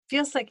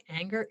Feels like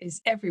anger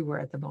is everywhere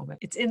at the moment.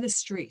 It's in the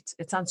streets,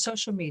 it's on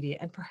social media,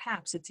 and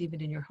perhaps it's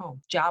even in your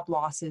home. Job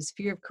losses,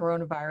 fear of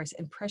coronavirus,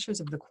 and pressures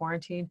of the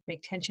quarantine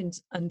make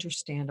tensions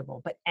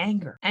understandable. But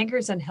anger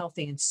is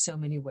unhealthy in so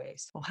many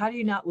ways. Well, how do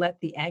you not let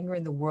the anger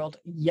in the world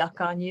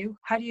yuck on you?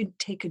 How do you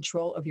take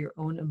control of your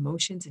own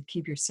emotions and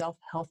keep yourself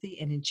healthy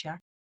and in check?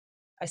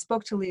 I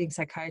spoke to leading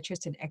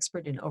psychiatrist and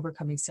expert in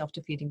overcoming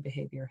self-defeating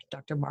behavior,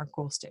 Dr. Mark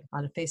Goulston,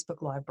 on a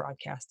Facebook Live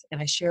broadcast,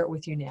 and I share it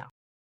with you now.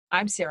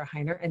 I'm Sarah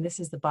Heiner, and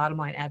this is the Bottom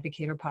Line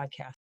Advocator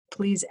podcast.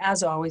 Please,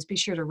 as always, be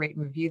sure to rate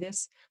and review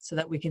this so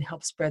that we can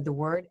help spread the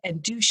word.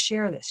 And do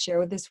share this.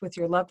 Share this with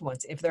your loved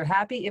ones. If they're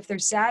happy, if they're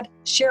sad,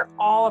 share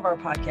all of our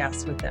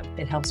podcasts with them.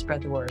 It helps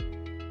spread the word.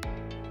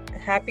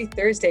 Happy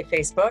Thursday,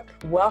 Facebook.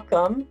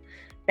 Welcome.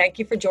 Thank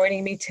you for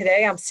joining me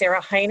today. I'm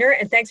Sarah Heiner,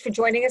 and thanks for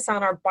joining us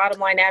on our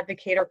Bottom Line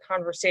Advocator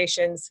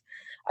conversations.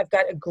 I've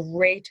got a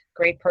great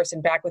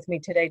person back with me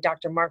today,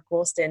 Dr. Mark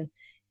Goulston.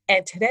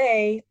 And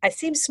today, I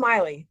seem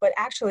smiley, but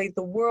actually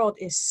the world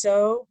is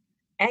so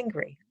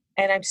angry,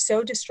 and I'm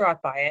so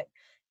distraught by it.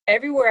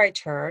 Everywhere I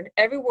turn,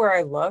 everywhere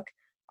I look,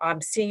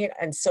 I'm seeing it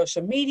on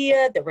social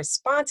media, the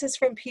responses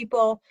from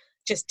people,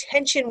 just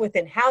tension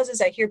within houses.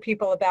 I hear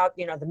people about,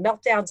 the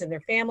meltdowns in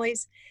their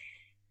families,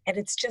 and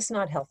it's just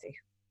not healthy.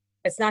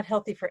 It's not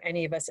healthy for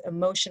any of us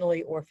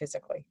emotionally or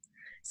physically.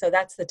 So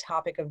that's the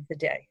topic of the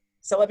day.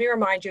 So let me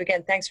remind you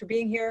again, thanks for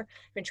being here.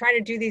 I've been trying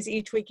to do these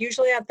each week,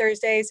 usually on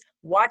Thursdays.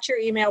 Watch your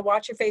email,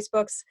 watch your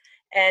Facebooks,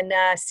 and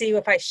see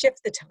if I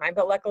shift the time.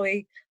 But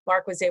luckily,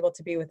 Mark was able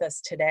to be with us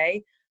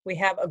today. We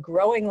have a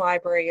growing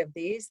library of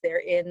these.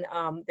 They're in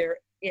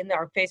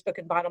our Facebook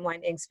and Bottom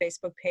Line Inc.'s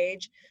Facebook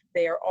page.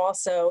 They are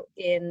also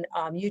in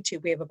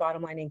YouTube. We have a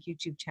Bottom Line Inc.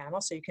 YouTube channel,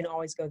 so you can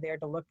always go there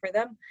to look for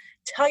them.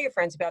 Tell your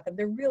friends about them.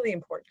 They're really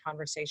important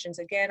conversations.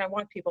 Again, I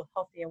want people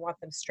healthy. I want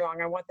them strong.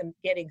 I want them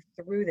getting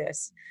through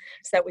this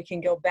so that we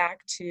can go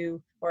back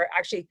to, or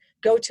actually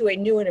go to a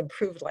new and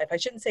improved life. I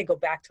shouldn't say go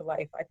back to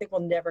life. I think we'll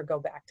never go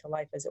back to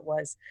life as it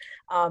was,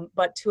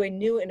 but to a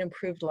new and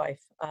improved life.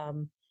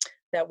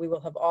 That we will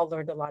have all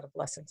learned a lot of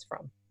lessons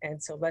from.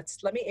 And so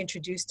let me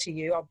introduce to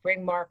you, I'll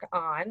bring Mark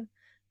on,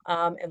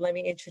 and let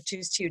me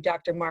introduce to you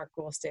Dr. Mark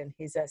Goulston.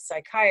 He's a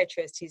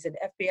psychiatrist, he's an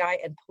FBI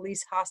and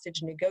police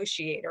hostage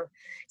negotiator.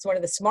 He's one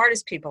of the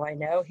smartest people I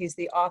know. He's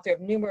the author of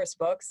numerous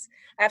books.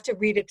 I have to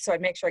read it so I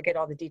make sure I get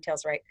all the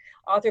details right.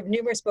 Author of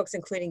numerous books,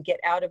 including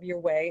Get Out of Your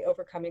Way,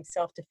 Overcoming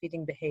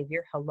Self-Defeating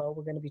Behavior. Hello,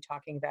 we're gonna be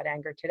talking about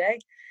anger today.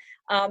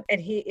 And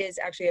he is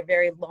actually a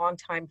very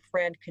long-time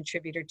friend,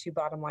 contributor to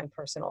Bottom Line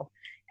Personal.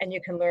 And you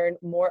can learn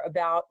more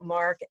about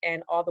Mark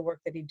and all the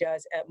work that he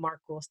does at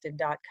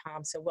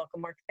markgoulston.com. So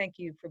welcome, Mark. Thank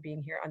you for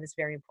being here on this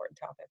very important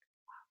topic.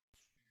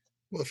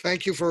 Well,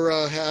 thank you for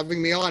having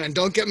me on. And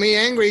don't get me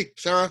angry,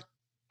 Sarah.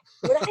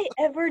 Would I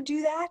ever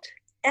do that?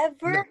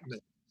 Ever? No.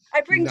 I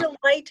bring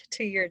delight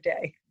to your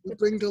day. You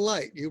bring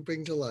delight. You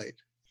bring delight.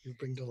 You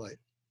bring delight.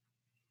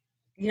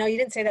 You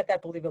didn't say that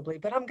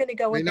believably, but I'm going to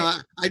go with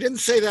it. I didn't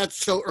say that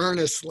so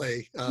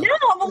earnestly. No,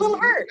 I'm a little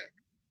hurt.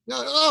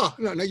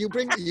 No, you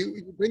bring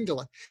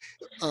delight.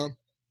 Well,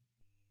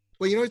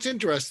 it's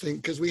interesting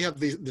because we have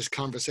this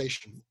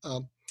conversation.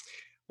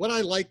 What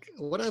I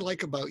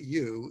like about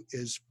you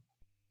is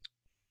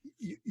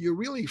you're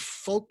really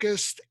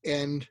focused,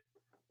 and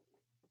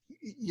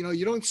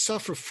you don't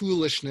suffer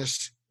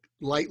foolishness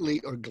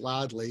lightly or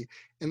gladly.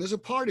 And there's a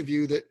part of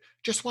you that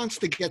just wants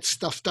to get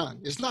stuff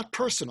done. It's not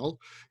personal.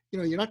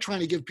 You're not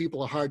trying to give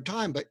people a hard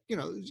time, but you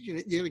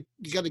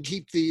got to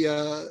keep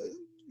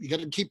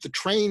the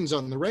trains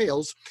on the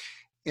rails.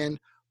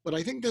 But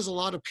I think there's a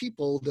lot of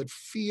people that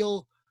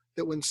feel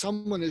that when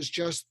someone is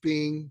just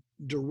being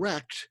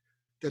direct,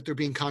 that they're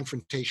being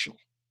confrontational.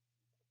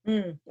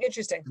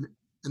 Interesting.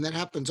 And that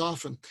happens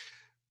often.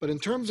 But in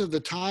terms of the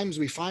times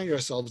we find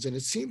ourselves in,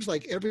 it seems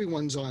like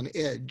everyone's on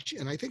edge.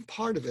 And I think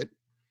part of it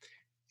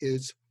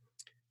is,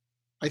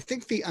 I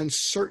think the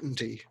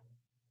uncertainty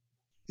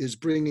is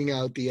bringing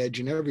out the edge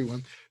in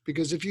everyone.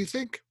 Because if you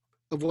think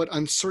of what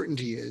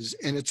uncertainty is,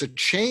 and it's a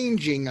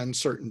changing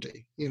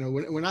uncertainty,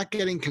 we're not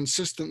getting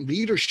consistent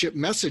leadership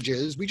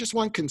messages. We just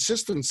want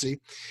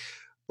consistency.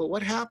 But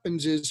what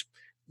happens is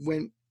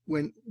when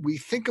we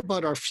think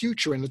about our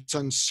future and it's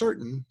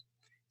uncertain,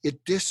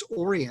 it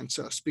disorients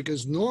us,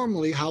 because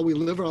normally how we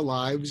live our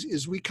lives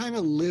is we kind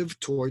of live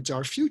towards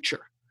our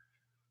future.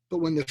 But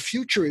when the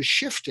future is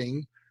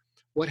shifting,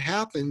 what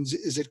happens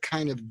is it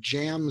kind of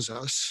jams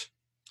us.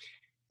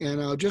 And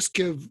I'll just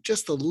give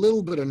just a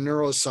little bit of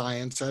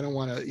neuroscience. I don't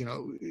want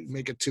to,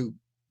 make it too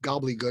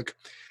gobbledygook.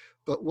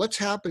 But what's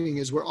happening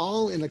is we're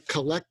all in a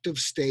collective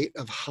state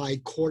of high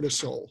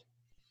cortisol.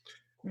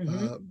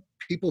 Mm-hmm.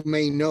 People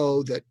may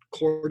know that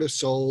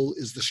cortisol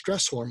is the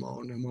stress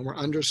hormone. And when we're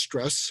under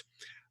stress,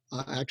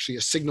 actually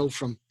a signal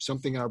from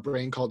something in our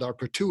brain called our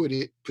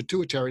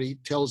pituitary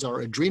tells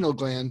our adrenal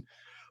gland,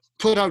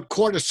 put out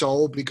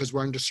cortisol because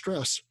we're under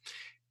stress.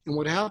 And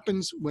what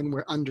happens when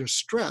we're under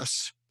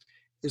stress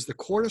is the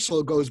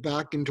cortisol goes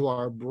back into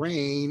our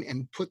brain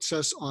and puts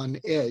us on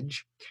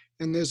edge.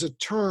 And there's a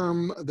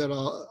term that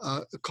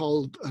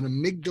called an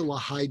amygdala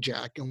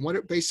hijack. And what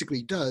it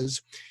basically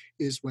does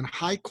is when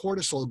high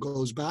cortisol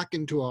goes back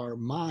into our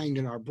mind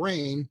and our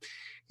brain,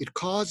 it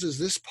causes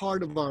this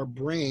part of our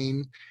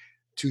brain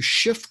to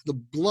shift the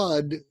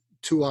blood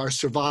to our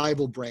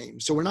survival brain.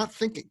 So we're not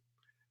thinking.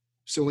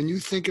 So when you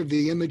think of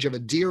the image of a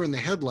deer in the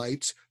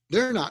headlights,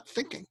 they're not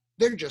thinking.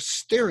 They're just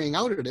staring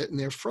out at it and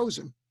they're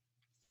frozen.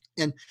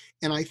 And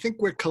I think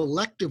we're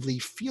collectively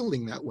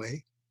feeling that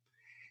way.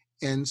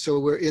 And so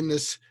we're in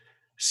this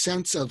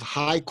sense of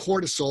high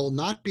cortisol,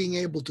 not being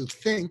able to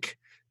think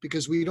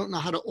because we don't know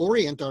how to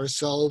orient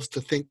ourselves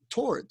to think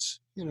towards.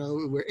 You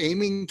know, we're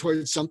aiming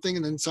towards something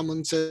and then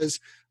someone says,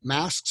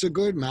 masks are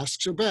good,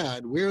 masks are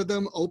bad. Wear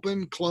them,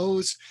 open,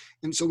 close.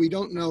 And so we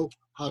don't know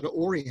how to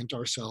orient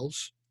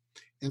ourselves.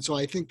 And so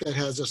I think that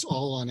has us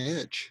all on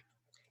edge.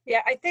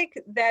 Yeah, I think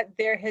that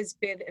there has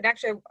been, and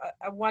actually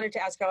I wanted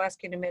to ask, I'll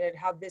ask you in a minute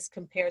how this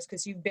compares,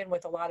 because you've been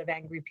with a lot of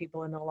angry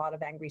people in a lot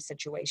of angry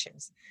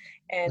situations,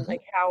 and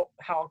like how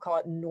I'll call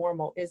it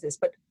normal is this,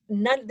 but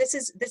this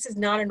is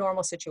not a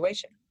normal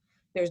situation.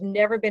 There's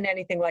never been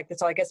anything like this.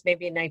 So I guess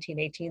maybe in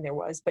 1918 there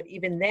was, but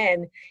even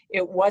then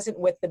it wasn't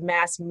with the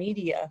mass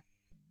media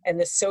and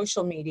the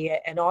social media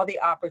and all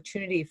the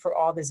opportunity for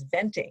all this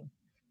venting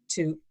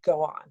to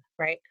go on,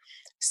 right?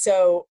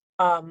 So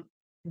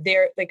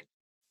they're like,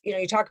 you know,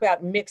 you talk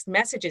about mixed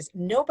messages.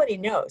 Nobody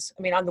knows.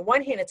 I mean, on the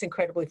one hand, it's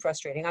incredibly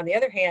frustrating. On the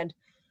other hand,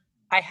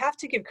 I have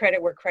to give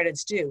credit where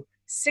credit's due.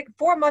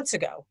 4 months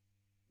ago,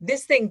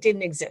 this thing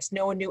didn't exist.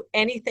 No one knew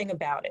anything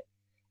about it.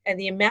 And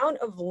the amount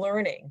of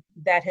learning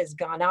that has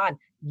gone on,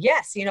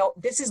 yes, you know,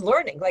 this is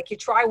learning. Like you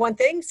try one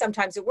thing,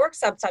 sometimes it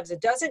works, sometimes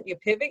it doesn't. You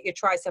pivot, you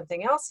try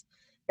something else.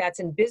 That's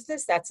in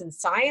business, that's in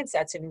science,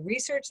 that's in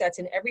research, that's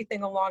in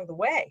everything along the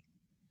way.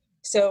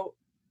 So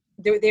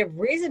they have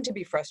reason to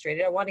be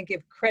frustrated. I want to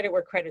give credit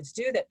where credit's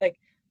due, that like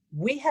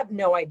we have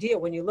no idea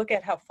when you look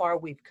at how far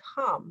we've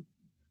come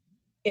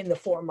in the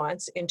 4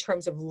 months in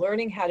terms of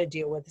learning how to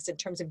deal with this, in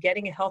terms of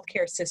getting a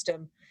healthcare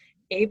system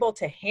able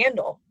to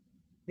handle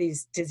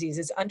these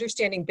diseases,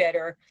 understanding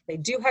better. They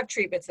do have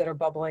treatments that are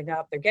bubbling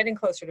up. They're getting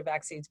closer to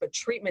vaccines, but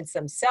treatments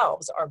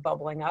themselves are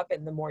bubbling up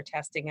and the more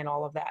testing and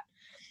all of that.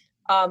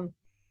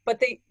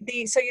 But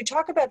so you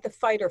talk about the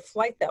fight or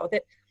flight though,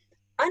 that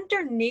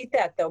underneath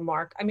that though,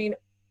 Mark, I mean,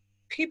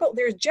 people,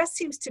 there just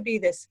seems to be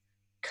this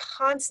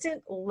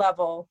constant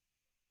level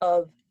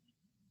of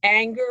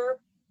anger,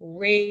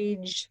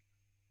 rage,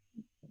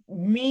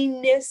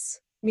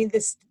 meanness. I mean,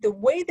 the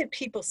way that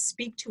people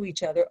speak to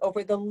each other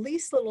over the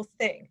least little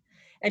thing.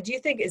 And do you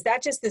think, is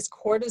that just this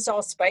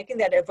cortisol spiking,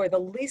 that over the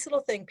least little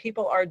thing,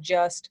 people are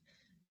just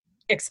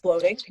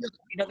exploding?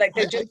 You know, like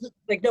they're just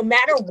like, no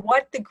matter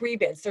what the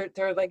grievance,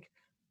 they're like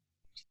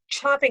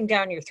chopping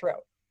down your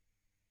throat.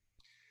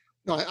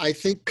 No, I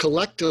think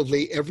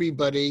collectively,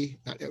 everybody,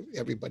 not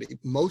everybody,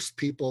 most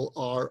people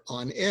are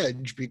on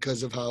edge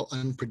because of how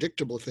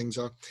unpredictable things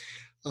are.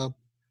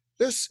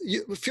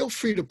 Feel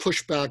free to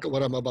push back at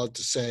what I'm about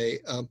to say.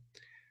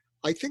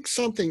 I think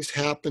something's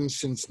happened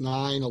since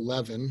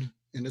 9/11,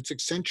 and it's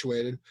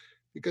accentuated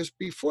because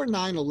before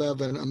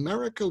 9/11,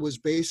 America was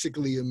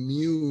basically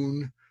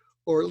immune,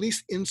 or at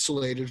least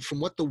insulated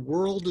from what the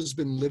world has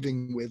been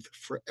living with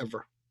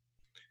forever.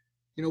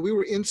 You know, we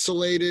were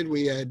insulated.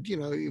 We had, you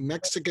know,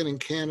 Mexican and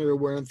Canada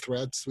weren't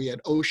threats. We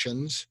had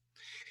oceans.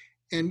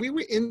 And we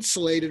were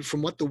insulated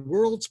from what the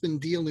world's been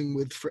dealing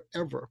with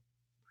forever.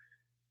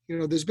 You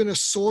know, there's been a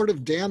sword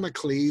of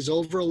Damocles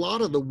over a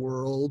lot of the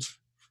world,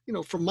 you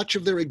know, for much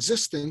of their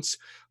existence.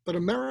 But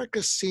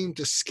America seemed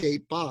to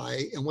skate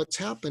by. And what's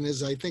happened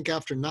is, I think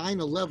after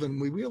 9/11,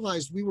 we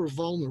realized we were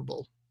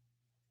vulnerable.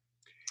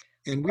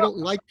 And we don't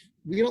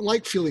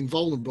like feeling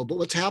vulnerable. But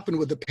what's happened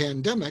with the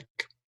pandemic,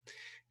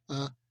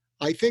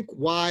 I think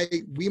why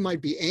we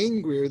might be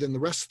angrier than the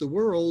rest of the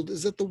world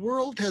is that the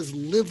world has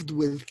lived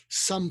with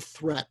some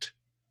threat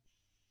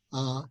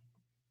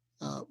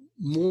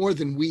more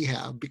than we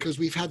have, because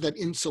we've had that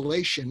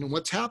insulation. And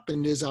what's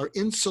happened is our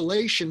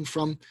insulation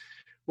from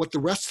what the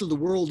rest of the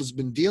world has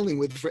been dealing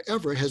with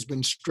forever has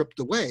been stripped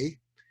away.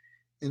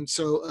 And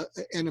so,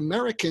 and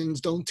Americans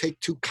don't take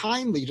too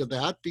kindly to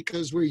that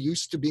because we're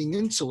used to being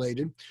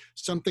insulated.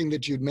 Something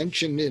that you'd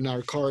mentioned in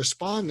our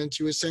correspondence,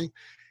 you were saying,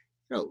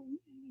 you know,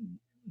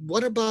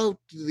 what about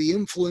the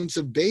influence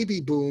of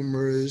baby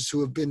boomers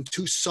who have been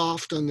too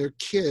soft on their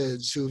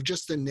kids, who have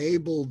just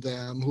enabled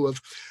them, who have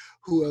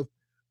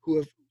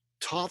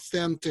taught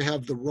them to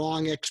have the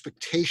wrong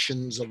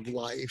expectations of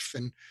life,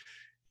 and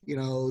you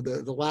know,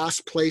 the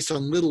last place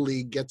on Little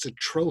League gets a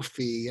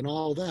trophy and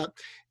all that.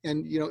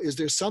 And you know, is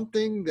there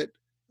something that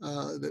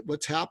that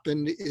what's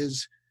happened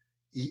is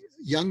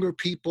younger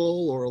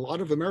people, or a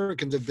lot of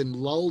Americans, have been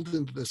lulled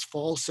into this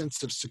false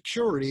sense of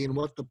security, and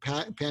what the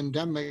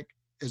pandemic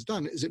has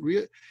done is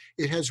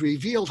it has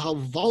revealed how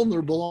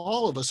vulnerable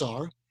all of us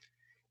are,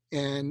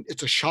 and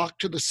it's a shock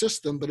to the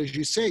system. But as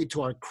you say,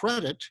 to our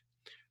credit,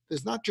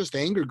 there's not just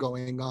anger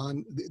going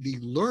on. The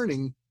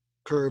learning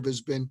curve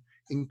has been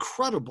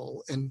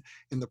incredible, and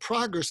the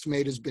progress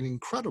made has been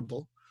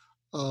incredible.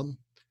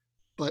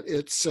 But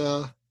it's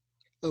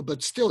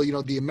but still, you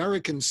know, the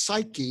American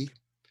psyche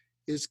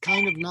is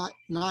kind of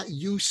not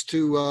used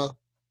to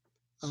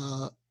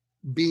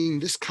being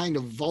this kind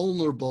of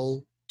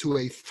vulnerable to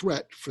a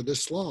threat for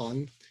this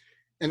long.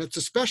 And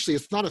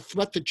it's not a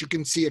threat that you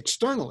can see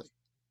externally.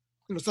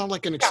 You know, it's not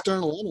like an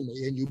external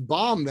enemy and you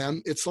bomb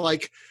them. It's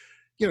like,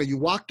 you know, you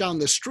walk down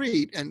the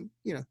street and,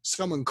 you know,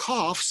 someone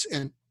coughs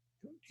and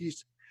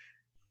he's,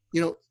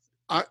 you know,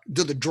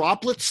 do the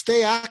droplets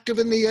stay active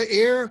in the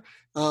air?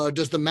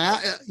 Does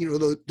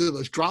do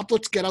those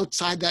droplets get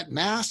outside that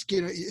mask?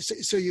 You know,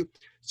 so you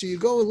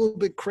go a little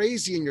bit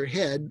crazy in your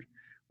head,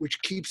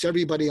 which keeps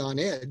everybody on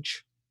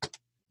edge.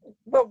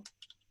 Well,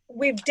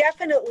 we've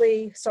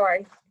definitely,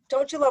 sorry,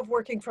 don't you love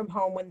working from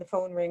home when the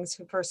phone rings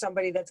for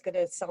somebody that's going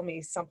to sell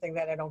me something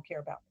that I don't care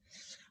about?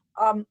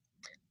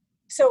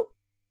 So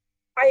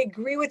I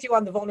agree with you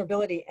on the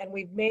vulnerability, and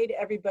we've made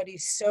everybody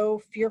so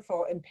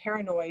fearful and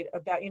paranoid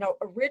about, you know,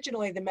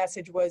 originally the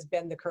message was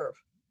bend the curve.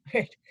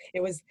 Right?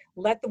 It was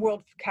let the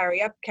world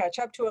catch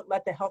up to it,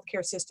 let the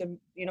healthcare system,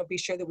 you know, be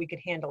sure that we could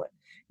handle it.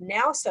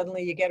 Now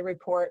suddenly you get a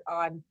report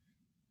on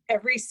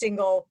every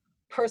single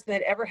person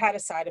that ever had a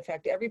side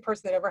effect, every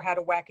person that ever had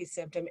a wacky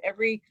symptom,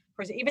 every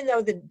person, even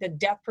though the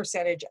death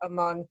percentage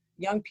among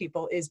young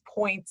people is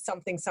point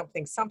something,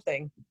 something,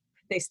 something,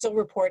 they still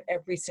report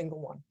every single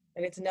one.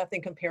 And it's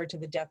nothing compared to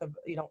the death of,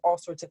 you know, all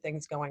sorts of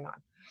things going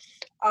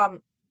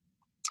on.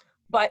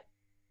 But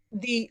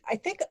I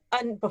think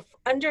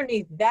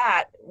underneath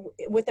that,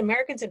 with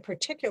Americans in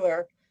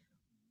particular,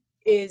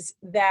 is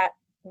that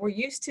we're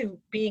used to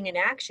being in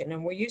action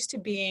and we're used to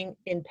being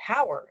in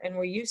power and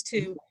we're used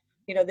to,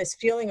 you know, this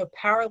feeling of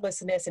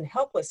powerlessness and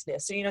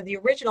helplessness. So, you know, the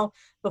original,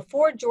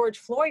 before George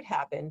Floyd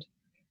happened,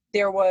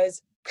 there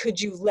was, could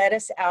you let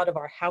us out of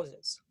our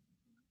houses?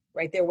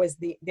 Right? There was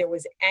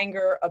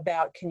anger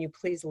about, can you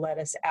please let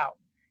us out?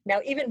 Now,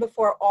 even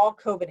before all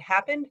COVID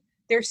happened,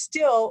 they're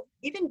still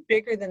even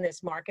bigger than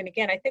this, Mark. And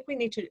again, I think we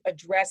need to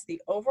address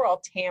the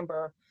overall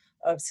timbre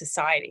of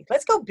society.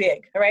 Let's go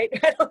big, all right?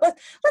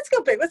 Let's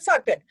go big. Let's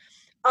talk big.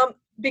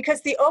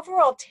 Because the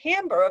overall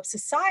timbre of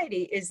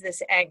society is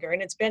this anger,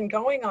 and it's been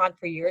going on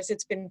for years.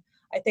 It's been,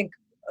 I think,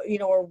 you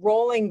know, a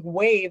rolling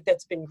wave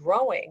that's been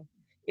growing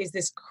is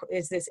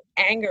this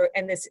anger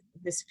and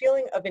this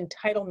feeling of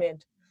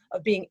entitlement,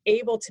 of being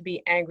able to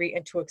be angry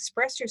and to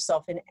express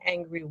yourself in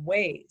angry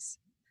ways.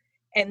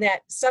 And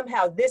that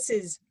somehow this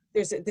is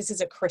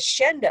a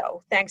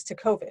crescendo thanks to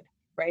COVID,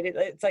 right?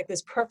 It's like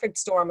this perfect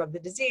storm of the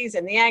disease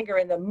and the anger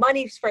and the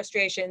money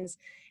frustrations.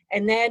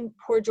 And then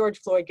poor George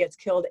Floyd gets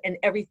killed and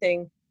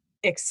everything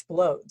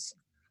explodes.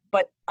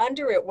 But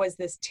under it was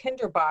this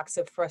tinderbox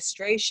of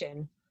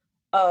frustration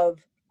of,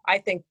 I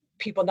think,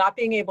 people not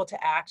being able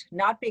to act,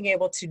 not being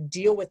able to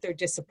deal with their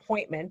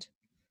disappointment,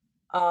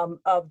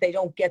 of they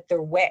don't get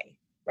their way,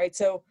 right?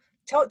 So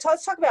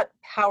let's talk about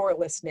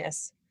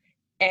powerlessness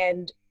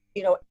and,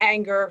 you know,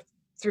 anger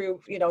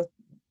through, you know,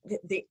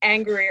 the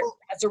anger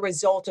as a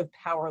result of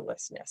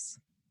powerlessness.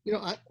 You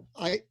know,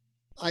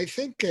 I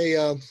think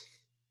a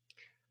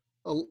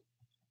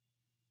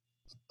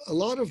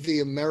lot of the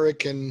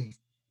American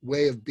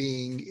way of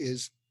being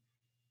is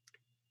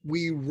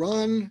we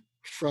run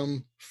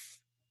from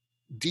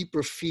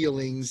deeper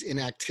feelings in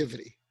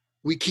activity.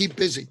 We keep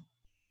busy.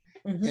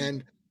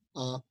 Mm-hmm.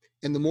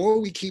 And the more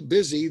we keep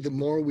busy, the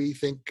more we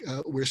think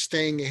we're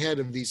staying ahead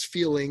of these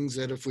feelings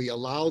that if we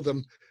allow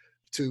them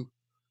to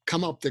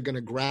come up, they're going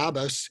to grab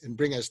us and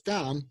bring us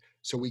down.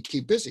 So we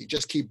keep busy,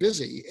 just keep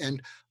busy.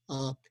 And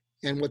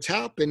what's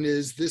happened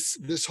is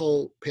this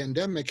whole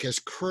pandemic has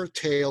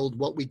curtailed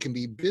what we can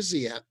be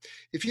busy at.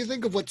 If you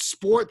think of what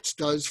sports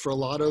does for a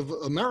lot of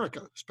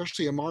America,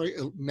 especially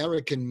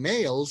American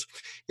males,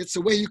 it's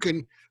the way you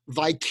can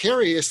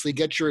vicariously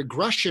get your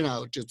aggression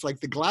out. It's like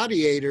the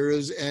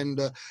gladiators and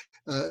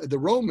the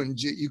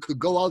Romans. You could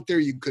go out there,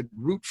 you could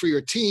root for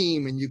your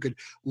team, and you could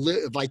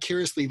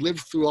vicariously live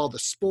through all the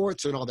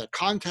sports and all that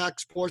contact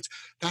sports.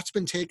 That's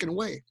been taken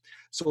away.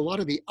 So a lot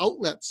of the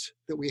outlets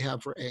that we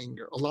have for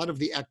anger, a lot of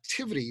the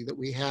activity that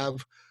we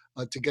have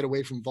to get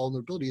away from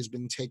vulnerability has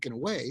been taken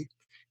away.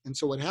 And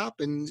so what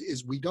happens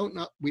is we don't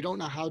know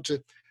how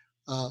to.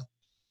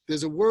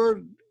 There's a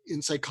word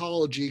in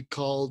psychology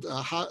called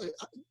how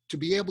to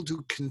be able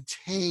to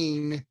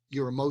contain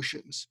your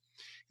emotions.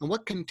 And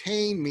what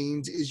contain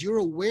means is you're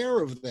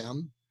aware of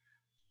them,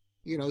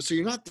 you know, so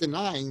you're not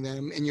denying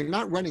them and you're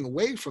not running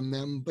away from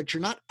them, but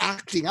you're not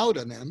acting out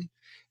on them.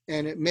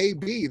 And it may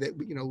be that,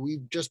 you know,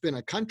 we've just been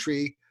a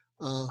country,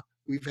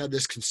 we've had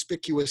this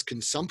conspicuous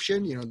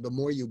consumption, you know, the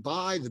more you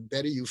buy, the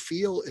better you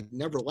feel. It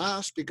never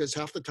lasts because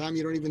half the time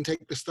you don't even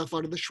take the stuff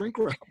out of the shrink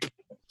wrap.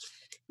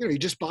 You know, you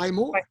just buy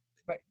more.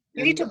 Right.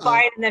 You need to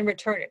buy it and then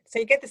return it. So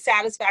you get the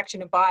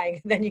satisfaction of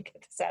buying, and then you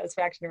get the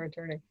satisfaction of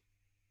returning.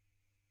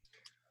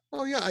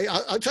 Oh yeah,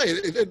 I'll tell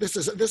you,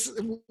 this.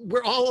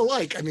 We're all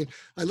alike. I mean,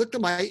 I looked at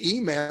my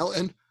email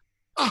and,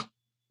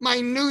 my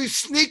new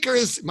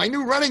sneakers, my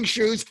new running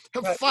shoes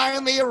have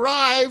finally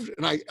arrived.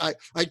 And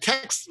I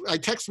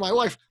text my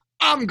wife,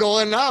 I'm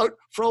going out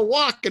for a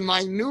walk in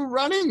my new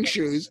running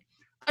shoes.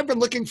 I've been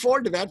looking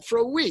forward to that for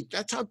a week.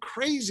 That's how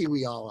crazy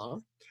we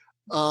all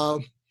are.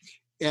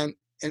 And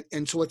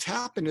so what's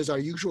happened is our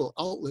usual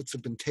outlets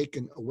have been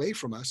taken away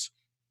from us.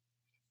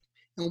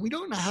 And we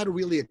don't know how to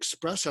really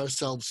express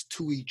ourselves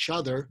to each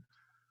other.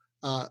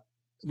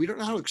 We don't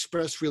know how to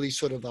express really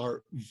sort of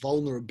our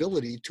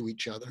vulnerability to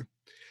each other.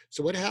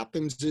 So what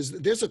happens is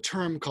there's a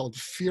term called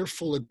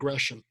fearful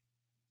aggression.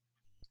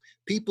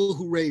 People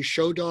who raise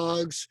show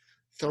dogs,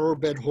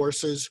 thoroughbred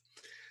horses,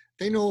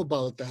 they know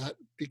about that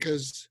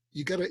because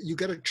you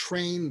gotta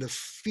train the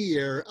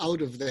fear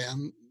out of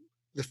them,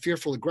 the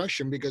fearful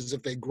aggression, because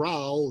if they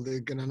growl, they're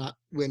gonna not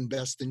win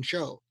best in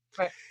show.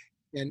 Right.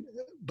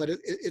 But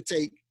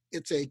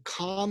it's a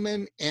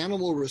common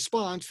animal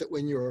response that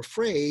when you're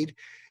afraid,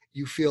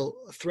 you feel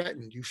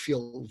threatened, you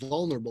feel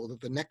vulnerable,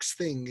 that the next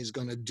thing is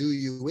going to do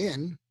you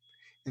in,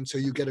 and so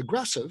you get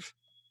aggressive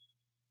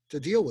to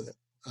deal with it.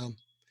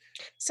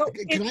 So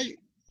Can I?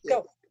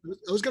 go.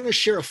 I was going to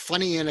share a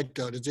funny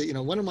anecdote. It's,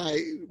 one of my.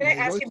 Can I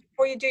ask you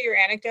before you do your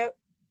anecdote?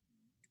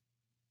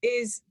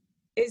 Is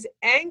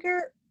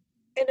anger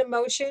an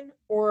emotion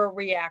or a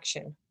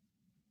reaction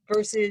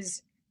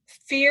versus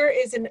fear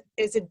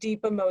is a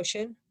deep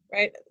emotion,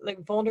 right? Like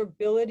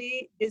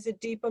vulnerability is a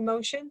deep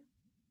emotion,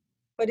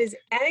 but is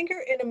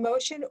anger an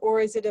emotion or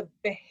is it a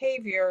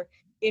behavior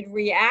in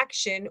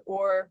reaction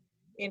or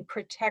in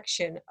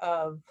protection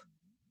of,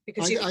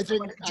 because you I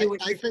think, want to do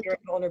with I your think, fear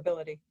and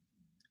vulnerability?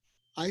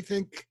 I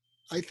think,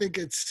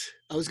 it's.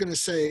 I was going to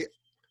say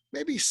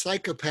maybe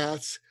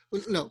psychopaths.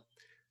 No,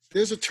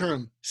 there's a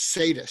term,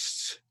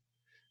 sadists.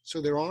 So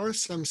there are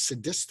some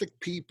sadistic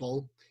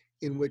people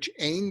in which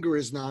anger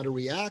is not a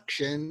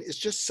reaction. It's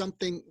just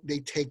something they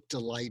take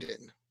delight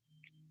in.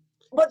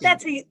 Well,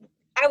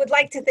 I would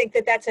like to think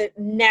that that's a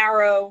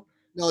narrow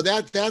No,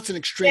 that's an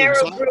extreme.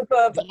 So group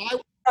of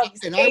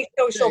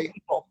social say,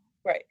 people,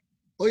 right?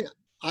 Oh yeah,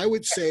 I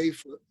would say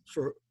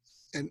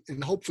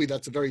and hopefully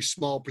that's a very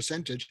small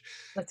percentage,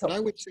 but I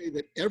would say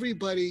that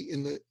everybody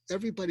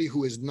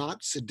who is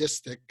not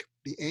sadistic,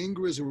 the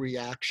anger is a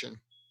reaction.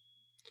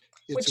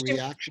 It's a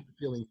reaction to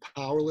feeling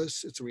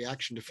powerless. It's a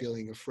reaction to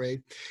feeling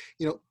afraid.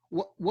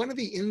 One of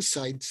the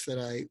insights that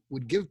I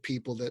would give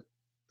people that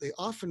they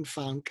often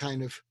found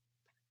kind of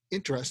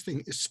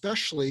interesting,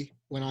 especially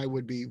when I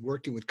would be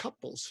working with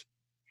couples,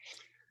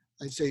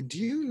 I'd say,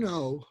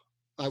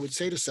 I would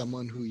say to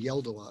someone who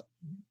yelled a lot,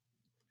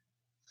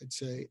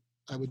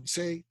 I would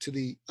say to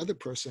the other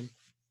person,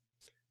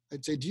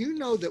 I'd say, do you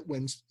know that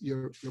when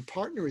your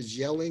partner is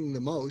yelling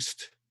the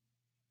most,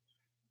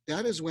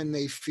 that is when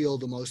they feel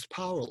the most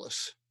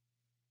powerless?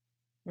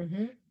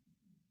 Mm-hmm.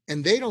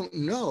 And they don't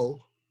know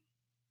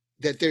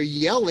that their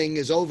yelling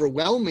is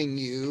overwhelming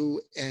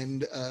you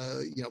and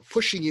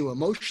pushing you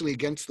emotionally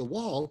against the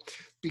wall,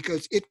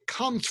 because it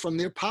comes from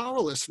their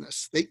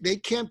powerlessness. They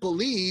can't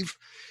believe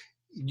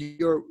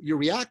you're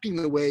reacting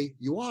the way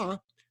you are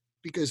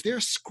because they're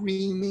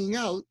screaming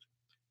out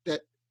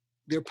that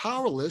they're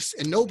powerless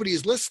and nobody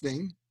is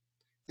listening.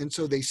 And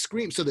so they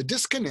scream. So the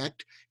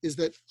disconnect is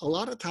that a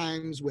lot of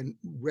times when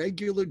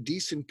regular,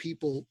 decent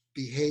people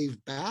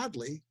behave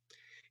badly,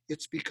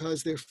 it's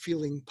because they're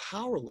feeling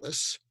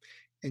powerless,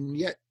 and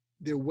yet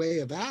their way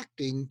of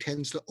acting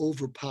tends to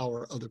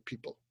overpower other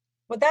people.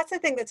 Well, that's the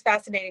thing that's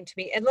fascinating to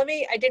me. And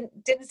I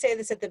didn't say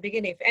this at the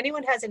beginning. If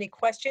anyone has any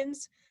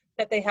questions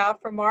that they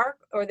have for Mark,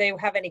 or they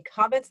have any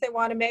comments they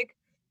want to make,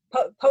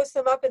 post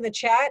them up in the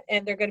chat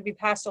and they're going to be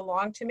passed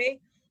along to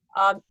me.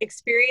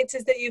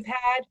 Experiences that you've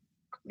had,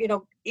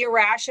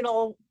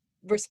 irrational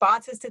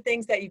responses to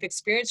things that you've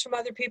experienced from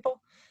other people.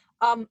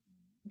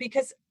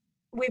 Because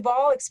we've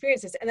all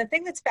experienced this. And the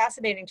thing that's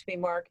fascinating to me,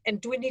 Mark,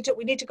 and we need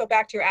to go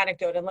back to your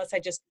anecdote, unless I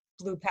just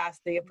blew past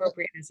the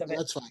appropriateness of it.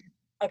 That's fine.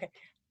 Okay.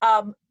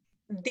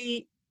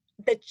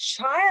 The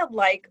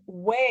childlike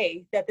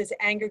way that this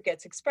anger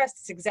gets expressed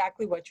is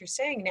exactly what you're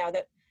saying now,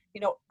 that,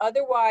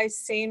 otherwise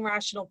sane,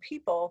 rational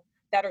people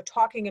that are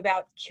talking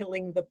about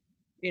killing the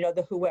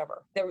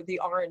whoever, the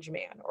orange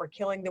man, or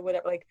killing the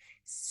whatever, like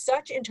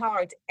such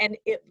intolerance. And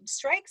it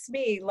strikes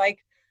me like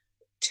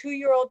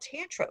 2-year-old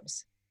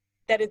tantrums,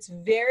 that it's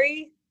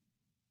very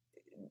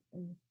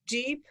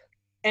deep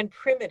and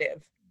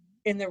primitive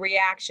in the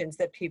reactions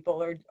that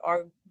people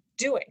are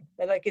doing.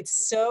 Like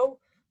it's so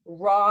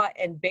raw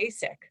and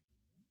basic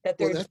that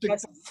they're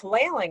just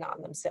flailing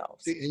on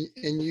themselves.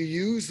 And you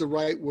use the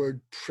right word,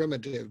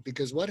 primitive,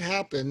 because what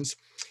happens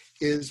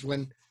is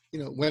when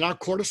our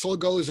cortisol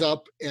goes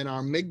up and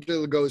our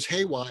amygdala goes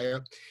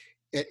haywire,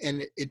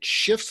 and it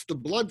shifts the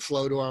blood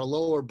flow to our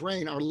lower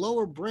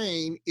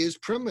brain is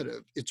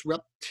primitive. It's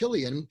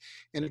reptilian,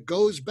 and it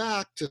goes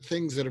back to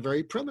things that are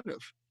very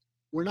primitive.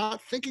 We're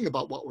not thinking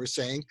about what we're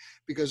saying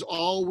because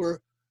all we're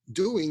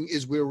doing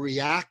is we're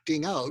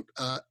reacting out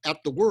at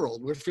the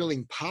world. We're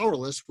feeling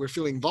powerless. We're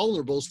feeling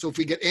vulnerable. So if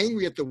we get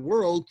angry at the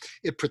world,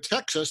 it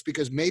protects us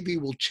because maybe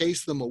we'll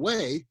chase them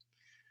away,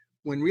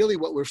 when really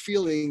what we're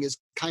feeling is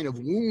kind of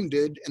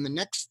wounded, and the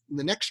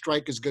next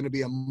strike is going to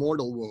be a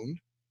mortal wound.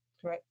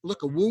 Right.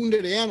 Look, a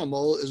wounded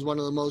animal is one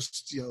of the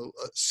most,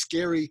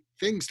 scary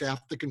things to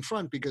have to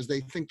confront because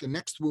they think the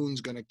next wound's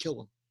going to kill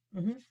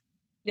them. Hmm.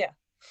 Yeah.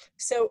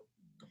 So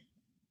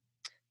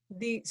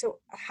so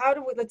how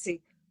do we, let's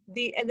see,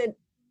 and then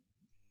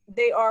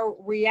they are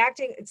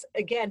reacting, it's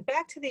again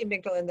back to the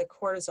amygdala and the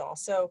cortisol.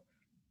 So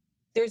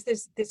there's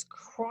this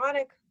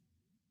chronic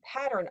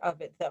pattern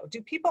of it though.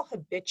 Do people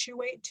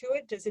habituate to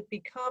it? Does it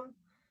become,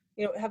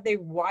 have they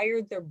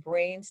wired their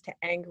brains to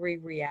angry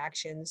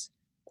reactions,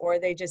 or are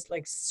they just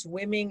like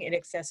swimming in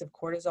excessive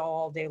cortisol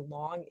all day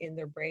long in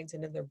their brains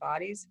and in their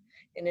bodies?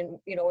 And in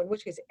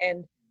which case,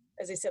 and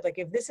as I said, like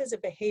if this is a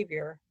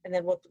behavior, and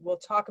then we'll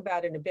talk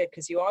about it in a bit,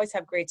 because you always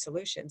have great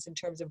solutions in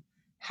terms of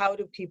how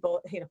do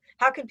people,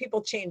 how can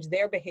people change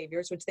their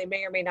behaviors, which they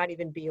may or may not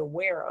even be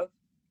aware of,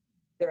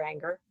 their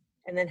anger,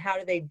 and then how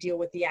do they deal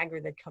with the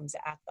anger that comes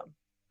at them?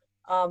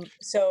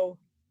 So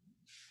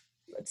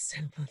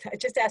I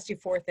just asked you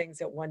four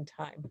things at one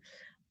time.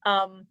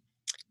 Um,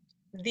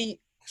 the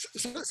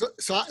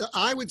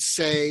I would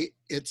say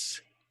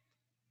it's,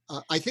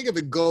 I think if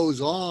it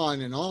goes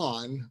on and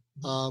on,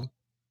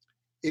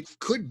 it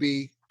could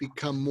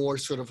become more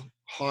sort of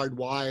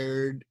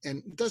hardwired,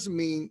 and it doesn't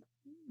mean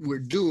we're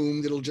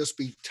doomed. It'll just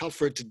be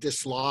tougher to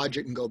dislodge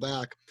it and go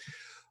back.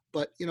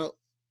 But,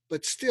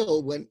 but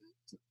still, when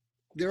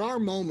there are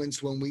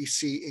moments when we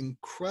see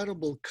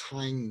incredible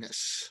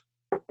kindness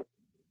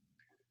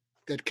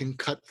that can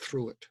cut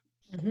through it,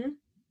 Mhm.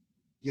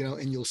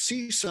 and you'll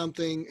see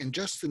something, and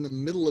just in the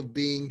middle of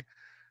being,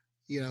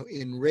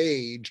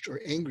 enraged or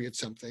angry at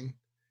something,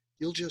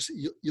 you'll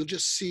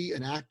just see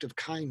an act of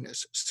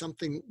kindness.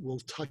 Something will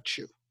touch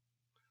you,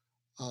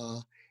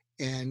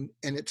 and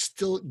it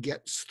still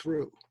gets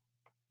through.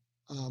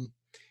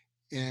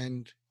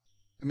 And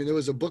I mean, there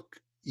was a book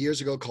years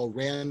ago called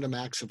Random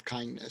Acts of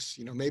Kindness.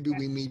 Maybe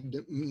we need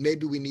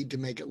to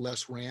make it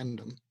less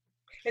random.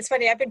 It's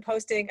funny. I've been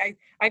posting.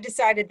 I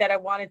decided that I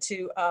wanted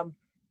to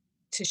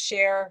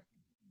share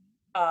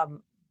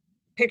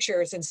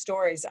pictures and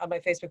stories on my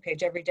Facebook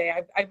page every day.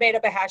 I've made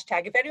up a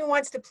hashtag. If anyone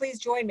wants to, please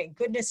join me.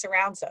 Goodness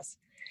surrounds us,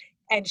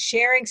 and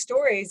sharing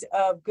stories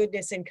of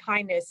goodness and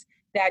kindness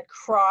that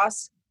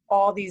cross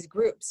all these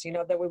groups.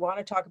 That we want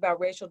to talk about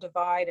racial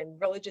divide and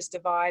religious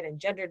divide and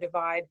gender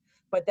divide,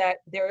 but that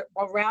they're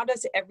around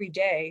us every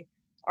day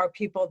are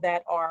people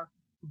that are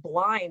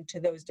blind to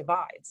those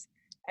divides,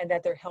 and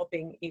that they're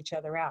helping each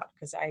other out.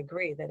 Because I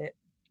agree that it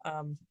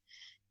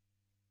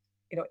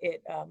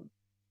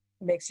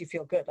makes you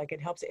feel good. Like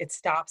it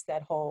stops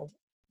that whole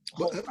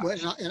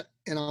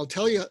and I'll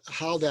tell you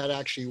how that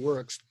actually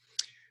works.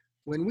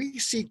 When we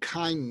see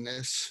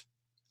kindness,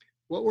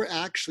 what we're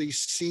actually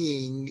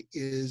seeing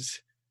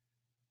is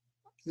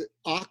the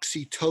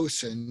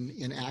oxytocin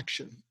in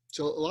action.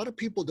 So a lot of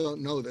people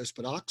don't know this,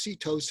 but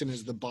oxytocin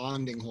is the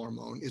bonding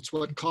hormone. It's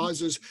what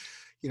causes,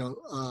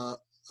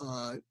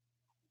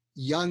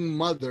 young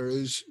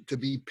mothers to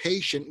be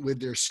patient with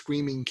their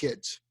screaming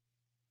kids,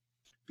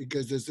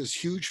 because there's this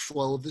huge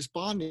flow of this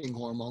bonding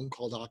hormone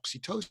called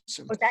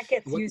oxytocin. But that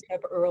gets used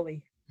up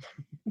early.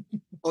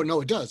 Oh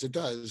no, it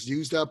does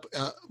used up.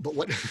 But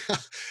what?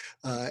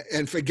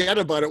 And forget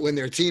about it when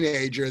they're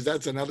teenagers.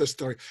 That's another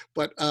story.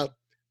 But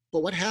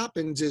what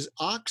happens is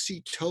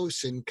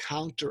oxytocin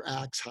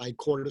counteracts high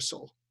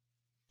cortisol.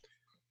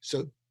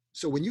 So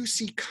when you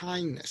see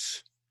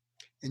kindness,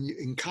 and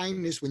in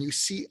kindness, when you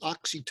see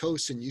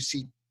oxytocin, you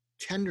see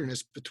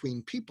tenderness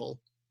between people.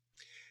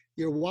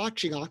 You're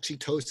watching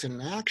oxytocin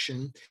in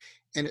action,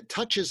 and it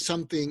touches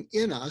something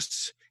in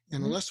us.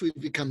 And unless we've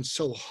become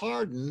so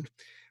hardened,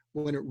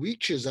 when it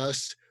reaches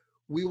us,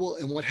 we will.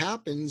 And what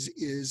happens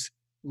is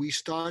we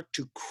start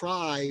to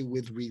cry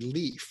with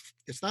relief.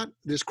 It's not,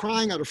 there's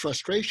crying out of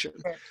frustration,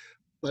 Right.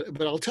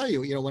 but I'll tell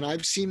you, when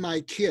I've seen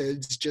my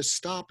kids just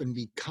stop and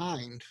be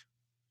kind,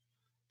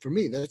 for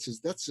me,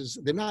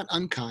 they're not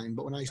unkind,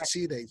 but when I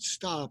see they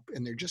stop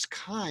and they're just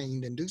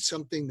kind and do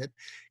something that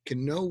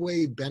can no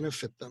way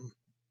benefit them,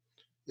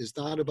 is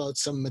not about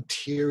some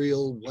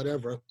material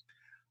whatever,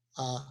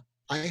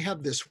 I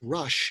have this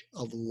rush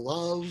of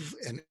love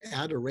and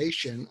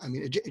adoration. I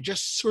mean, it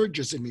just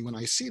surges in me when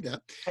I see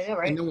that. I know,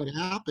 right? And then what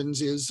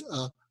happens is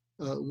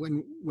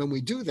when we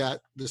do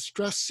that, the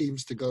stress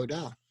seems to go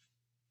down.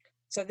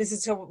 So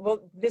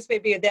this may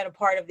be then a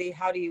part of the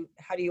how do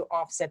you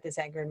offset this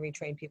anger and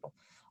retrain people?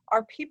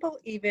 Are people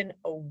even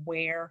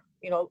aware?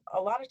 A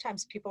lot of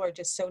times people are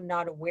just so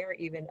not aware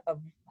even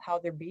of how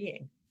they're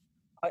being.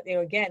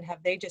 Again,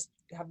 have they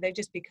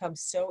just become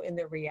so in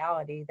their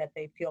reality that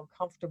they feel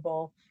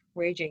comfortable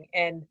raging,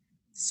 and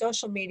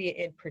social media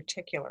in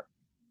particular?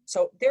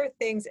 So there are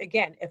things,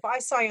 again, if I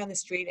saw you on the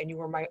street and you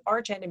were my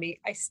arch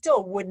enemy, I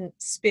still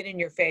wouldn't spit in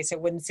your face. I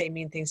wouldn't say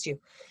mean things to you.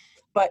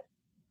 But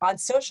on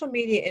social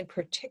media in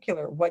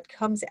particular, what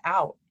comes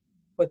out,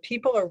 what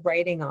people are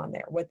writing on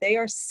there, what they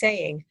are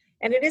saying,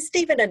 and it isn't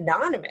even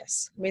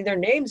anonymous. I mean, their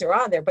names are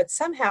on there, but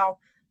somehow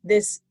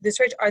this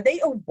rage, are they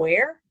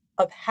aware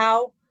of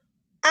how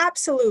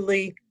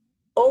absolutely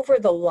over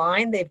the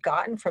line they've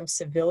gotten from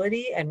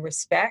civility and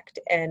respect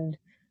and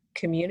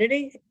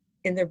community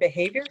in their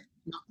behavior?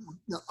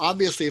 Now,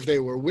 obviously, if they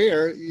were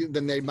aware,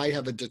 then they might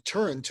have a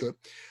deterrent to it.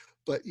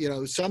 But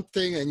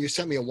something, and you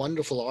sent me a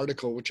wonderful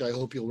article, which I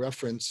hope you'll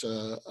reference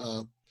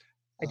I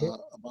do.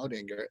 about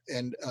anger.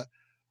 And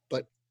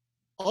but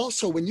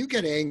also, when you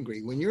get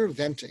angry, when you're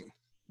venting,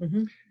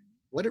 Mm-hmm.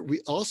 what it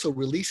also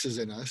releases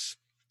in us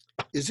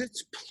is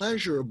it's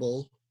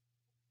pleasurable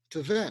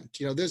to vent.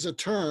 There's a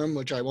term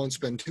which I won't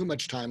spend too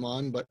much time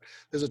on, but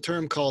there's a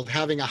term called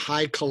having a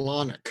high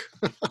colonic.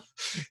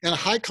 And a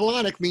high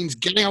colonic means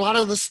getting a lot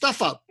of the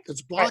stuff up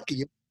that's blocking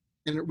you.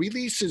 And it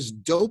releases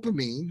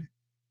dopamine,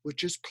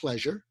 which is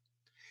pleasure.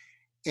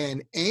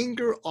 And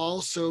anger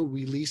also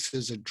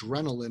releases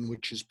adrenaline,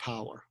 which is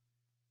power.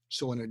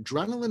 So an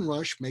adrenaline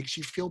rush makes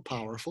you feel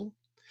powerful.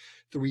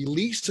 The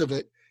release of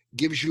it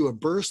gives you a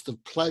burst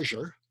of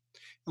pleasure.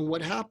 And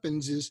what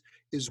happens is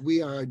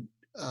we are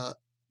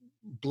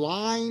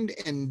blind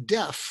and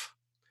deaf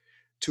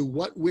to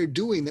what we're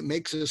doing that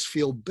makes us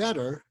feel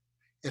better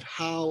at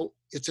how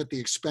it's at the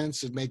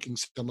expense of making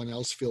someone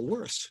else feel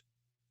worse.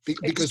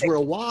 Because we're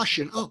awash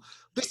in, oh,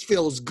 this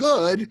feels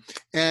good.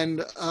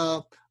 And,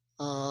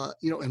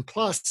 and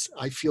plus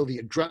I feel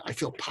I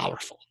feel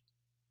powerful.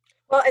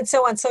 Well, and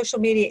so on social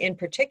media in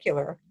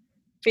particular,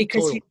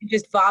 because Totally. you can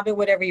just vomit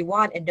whatever you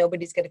want and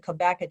nobody's going to come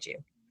back at you.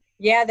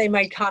 Yeah, they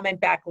might comment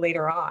back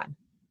later on,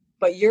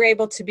 but you're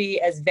able to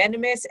be as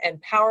venomous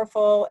and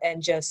powerful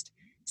and just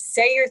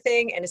say your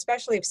thing. And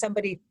especially if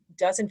somebody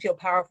doesn't feel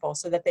powerful,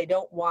 so that they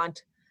don't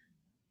want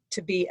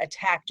to be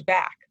attacked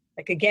back.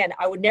 Like, again,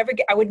 I would never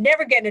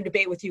get in a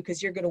debate with you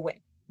because you're going to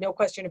win. No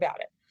question about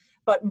it.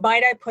 But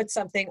might I put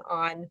something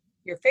on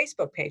your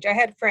Facebook page? I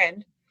had a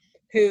friend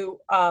who,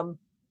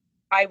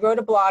 I wrote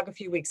a blog a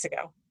few weeks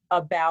ago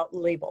about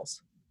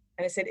labels.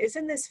 And I said,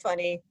 isn't this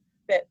funny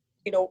that,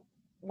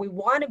 we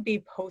want to be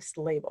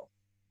post-label.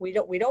 We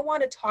don't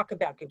want to talk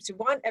about groups. We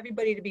want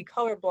everybody to be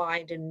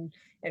colorblind and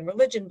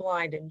religion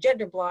blind and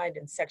gender blind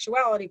and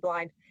sexuality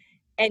blind.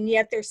 And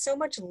yet there's so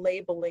much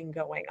labeling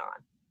going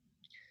on.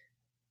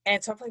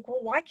 And so I'm like, well,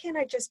 why can't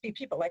I just be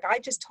people? Like, I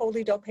just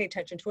totally don't pay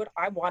attention to it.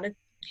 I want to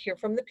hear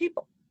from the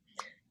people.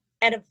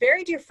 And a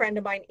very dear friend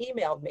of mine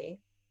emailed me,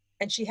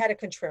 and she had a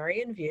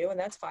contrarian view, and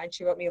that's fine.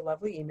 She wrote me a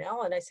lovely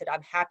email, and I said,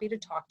 I'm happy to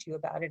talk to you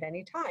about it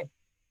anytime.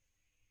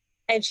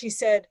 And she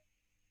said,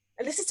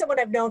 and this is someone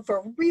I've known for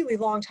a really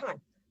long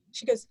time.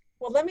 She goes,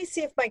 well, let me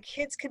see if my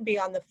kids can be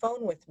on the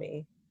phone with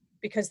me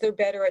because they're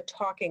better at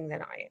talking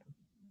than I am.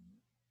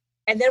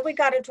 And then we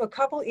got into a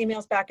couple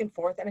emails back and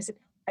forth, and I said,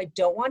 I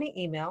don't want to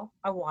email.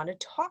 I want to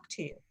talk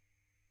to you.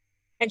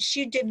 And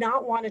she did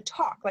not want to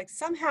talk. Like,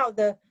 somehow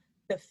the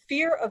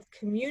fear of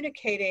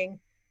communicating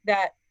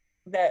that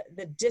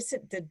the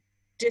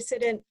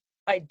dissident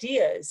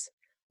ideas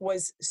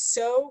was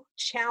so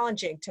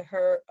challenging to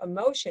her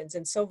emotions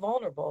and so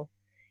vulnerable.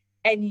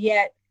 And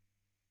yet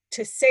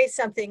to say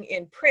something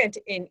in print,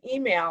 in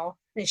email,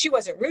 and she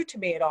wasn't rude to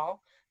me at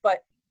all,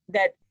 but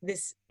that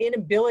this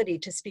inability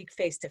to speak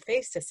face to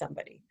face to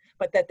somebody,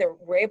 but that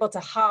we're able to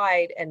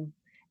hide and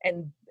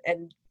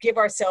give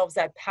ourselves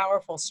that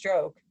powerful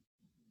stroke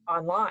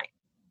online.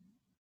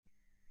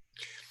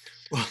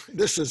 Well,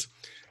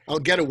 I'll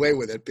get away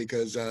with it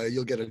because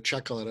you'll get a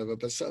chuckle out of it.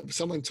 But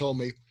someone told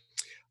me,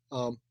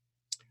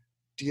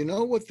 do you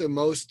know what the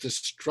most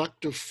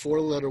destructive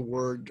 4-letter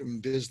word in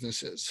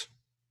business is?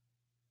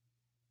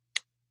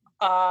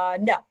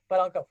 No, but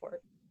I'll go for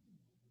it.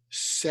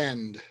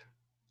 Send.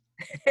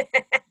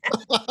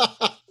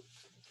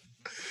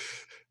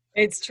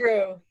 It's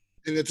true.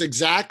 And it's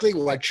exactly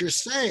what you're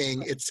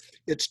saying.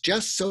 It's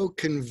just so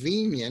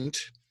convenient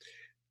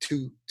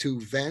to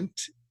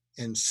vent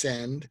and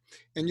send.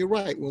 And you're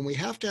right. When we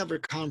have to have a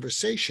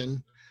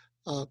conversation,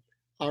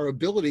 our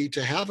ability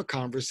to have a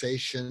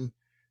conversation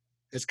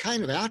is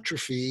kind of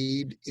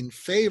atrophied in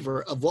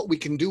favor of what we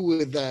can do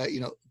with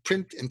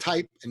print and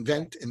type and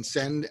vent and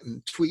send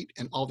and tweet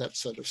and all that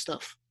sort of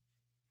stuff.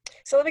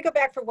 So let me go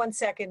back for 1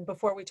 second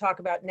before we talk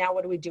about now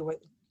what do we do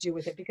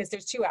with it, because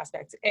there's two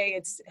aspects. A,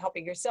 it's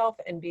helping yourself,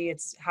 and B,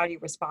 it's how do you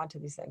respond to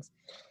these things.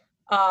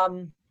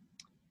 And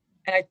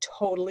I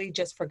totally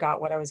just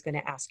forgot what I was going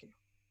to ask you.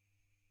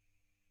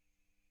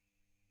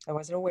 I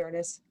wasn't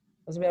awareness.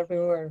 I wasn't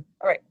aware.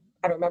 All right.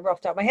 I don't remember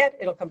off the top of my head.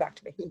 It'll come back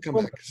to me. It'll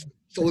come back.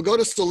 So we'll go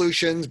to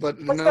solutions,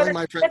 but knowing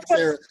my friend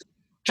Sarah,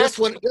 just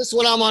when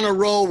I'm on a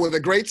roll with a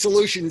great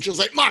solution, she'll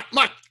say, Mark,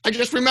 I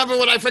just remember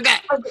what I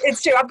forgot.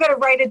 It's true. I'm going to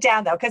write it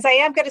down, though, because I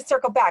am going to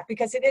circle back,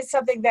 because it is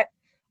something that,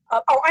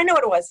 I know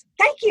what it was.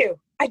 Thank you.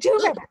 I do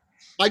remember.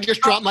 I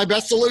just dropped my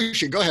best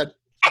solution. Go ahead.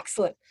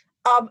 Excellent.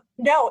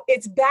 No,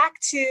 it's back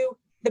to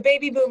the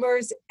baby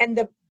boomers and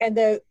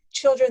the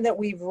children that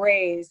we've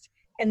raised,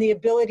 and the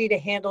ability to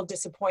handle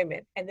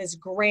disappointment, and this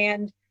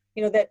grand,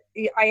 that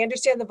I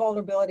understand the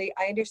vulnerability.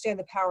 I understand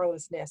the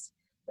powerlessness.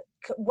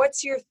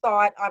 What's your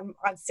thought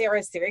on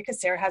Sarah's theory? Because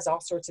Sarah has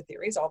all sorts of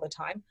theories all the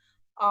time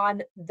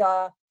on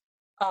the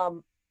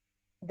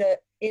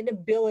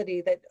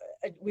inability that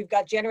we've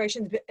got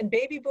generations, and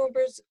baby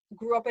boomers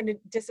grew up and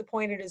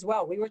disappointed as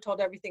well. We were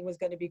told everything was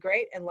going to be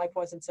great and life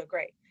wasn't so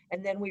great.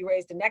 And then we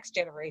raised the next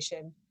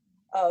generation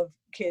of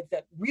kids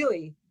that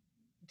really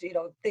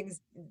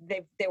things,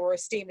 they were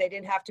esteemed. They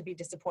didn't have to be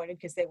disappointed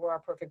because they were our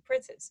perfect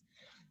princes.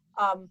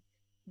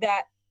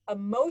 That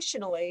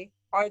emotionally,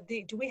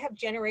 do we have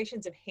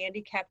generations of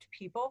handicapped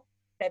people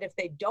that if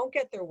they don't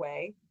get their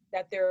way,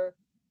 that they're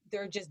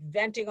just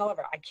venting all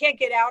over. I can't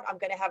get out. I'm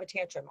going to have a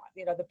tantrum.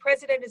 The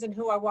president isn't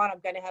who I want. I'm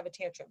going to have a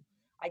tantrum.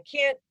 I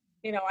can't,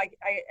 I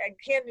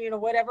can't,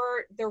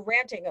 whatever they're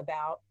ranting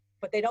about,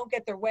 but they don't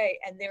get their way.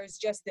 And there's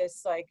just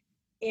this like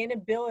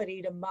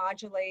inability to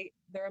modulate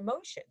their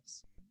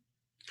emotions.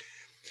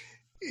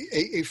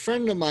 A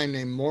friend of mine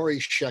named Maury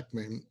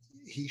Sheckman,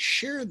 he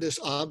shared this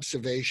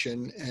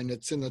observation, and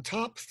it's in the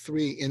top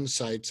 3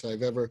 insights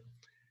I've ever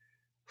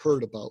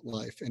heard about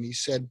life. And he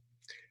said,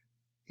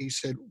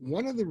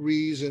 one of the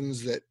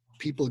reasons that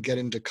people get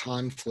into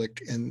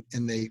conflict and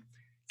they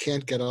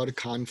can't get out of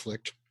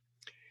conflict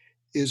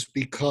is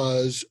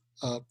because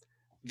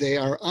they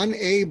are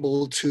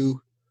unable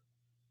to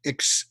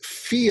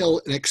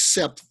feel and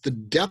accept the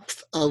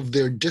depth of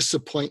their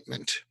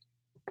disappointment.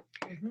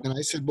 Mm-hmm. And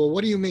I said, well,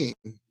 what do you mean?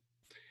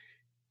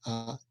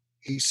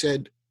 He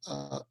said,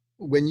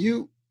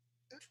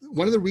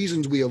 one of the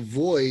reasons we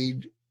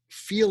avoid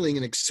feeling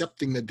and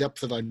accepting the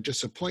depth of our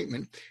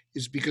disappointment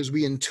is because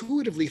we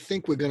intuitively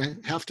think we're going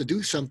to have to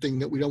do something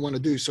that we don't want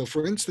to do. So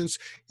for instance,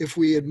 if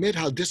we admit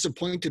how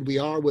disappointed we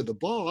are with a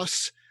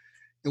boss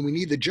and we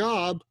need the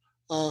job,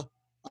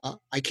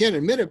 I can't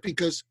admit it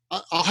because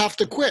I'll have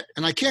to quit,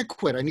 and I can't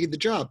quit. I need the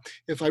job.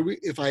 If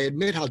I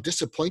admit how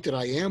disappointed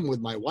I am with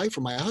my wife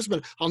or my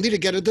husband, I'll need to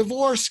get a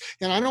divorce,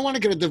 and I don't want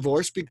to get a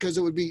divorce because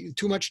it would be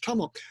too much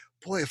tumult.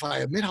 Boy, if I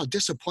admit how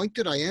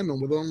disappointed I am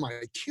and with all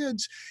my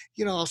kids,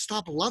 I'll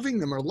stop loving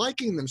them or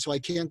liking them, so I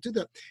can't do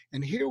that.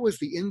 And here was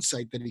the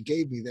insight that he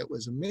gave me that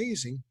was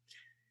amazing.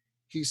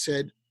 He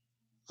said,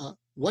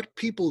 what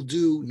people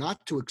do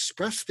not to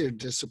express their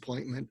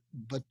disappointment,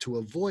 but to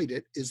avoid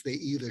it, is they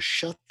either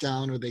shut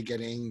down or they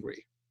get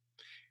angry.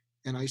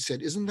 And I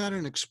said, isn't that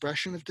an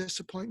expression of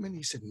disappointment?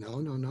 He said,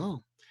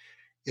 no.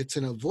 It's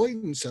an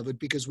avoidance of it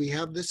because we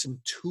have this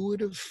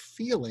intuitive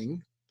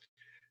feeling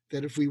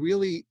that if we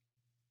really,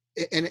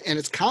 and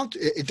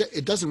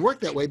it doesn't work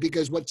that way,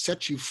 because what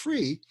sets you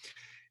free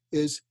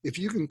is if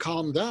you can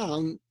calm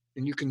down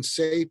and you can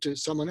say to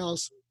someone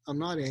else, I'm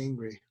not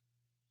angry,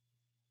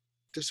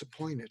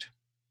 disappointed.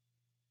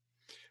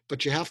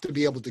 But you have to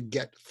be able to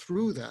get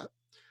through that.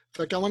 In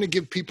fact, I want to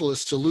give people a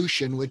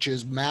solution which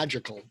is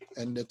magical,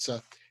 and it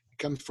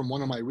comes from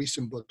one of my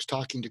recent books,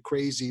 Talking to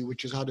Crazy,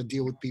 which is how to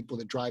deal with people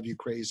that drive you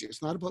crazy.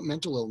 It's not about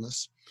mental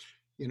illness.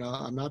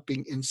 I'm not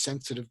being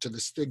insensitive to the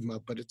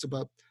stigma, but it's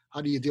about how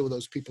do you deal with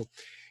those people.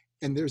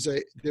 And there's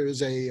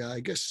a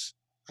I guess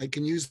I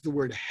can use the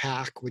word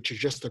hack, which is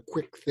just a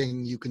quick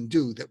thing you can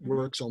do that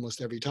works almost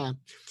every time.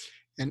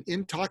 And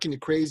in Talking to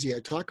Crazy, I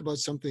talk about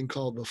something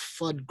called the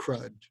FUD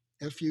crud.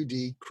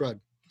 FUD crud.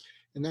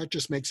 And that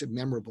just makes it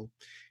memorable.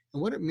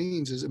 And what it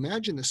means is,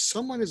 imagine if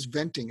someone is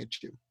venting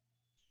at you.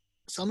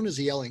 Someone is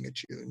yelling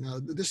at you. Now,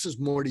 this is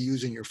more to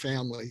use in your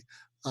family,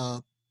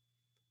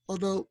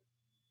 although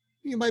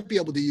you might be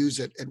able to use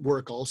it at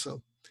work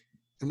also.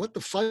 And what the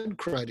FUD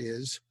crud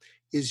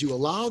is you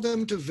allow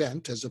them to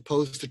vent as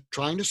opposed to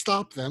trying to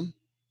stop them,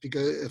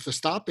 because if the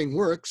stopping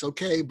works,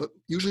 okay, but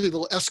usually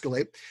they'll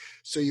escalate.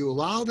 So you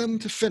allow them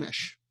to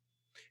finish.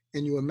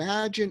 And you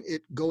imagine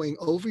it going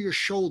over your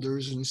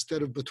shoulders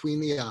instead of between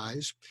the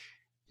eyes.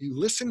 You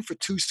listen for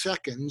 2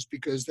 seconds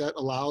because that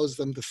allows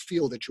them to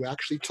feel that you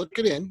actually took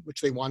it in,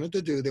 which they wanted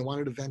to do. They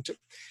wanted to vent it.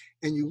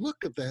 And you look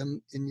at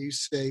them and you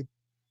say,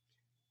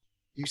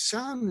 you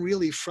sound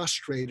really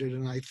frustrated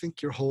and I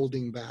think you're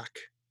holding back.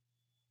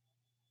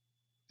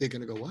 They're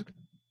going to go, what?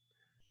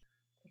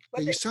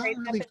 What's a great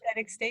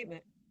empathetic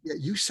statement? Yeah,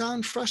 you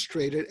sound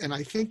frustrated and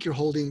I think you're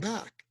holding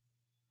back.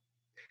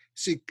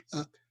 See,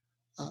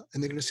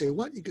 and they're going to say,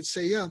 what? You could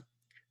say, yeah,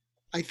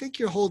 I think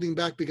you're holding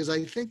back because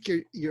I think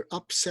you're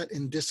upset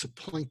and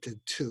disappointed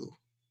too.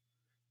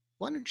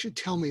 Why don't you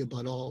tell me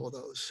about all of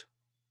those?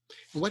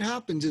 And what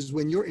happens is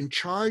when you're in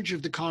charge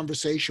of the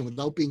conversation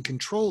without being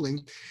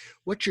controlling,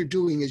 what you're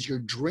doing is you're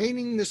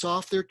draining this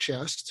off their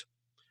chest.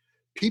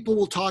 People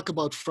will talk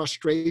about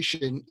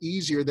frustration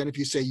easier than if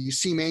you say, you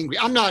seem angry.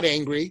 I'm not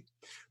angry.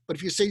 But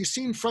if you say you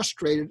seem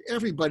frustrated,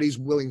 everybody's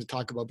willing to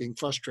talk about being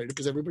frustrated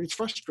because everybody's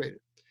frustrated.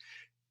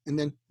 And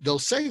then they'll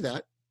say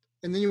that,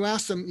 and then you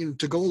ask them,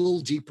 to go a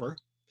little deeper,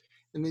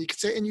 and then you can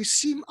say, and you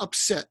seem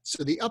upset.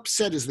 So the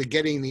upset is the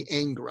getting the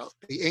anger out.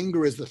 The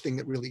anger is the thing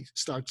that really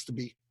starts to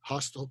be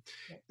hostile.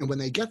 And when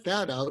they get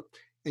that out,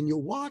 and you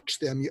watch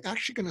them, you're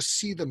actually going to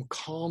see them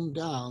calm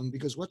down,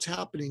 because what's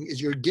happening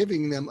is you're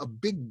giving them a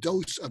big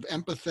dose of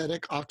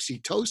empathetic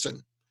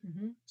oxytocin.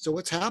 Mm-hmm. So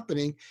what's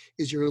happening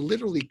is you're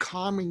literally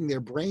calming their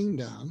brain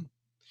down.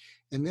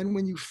 And then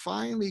when you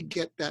finally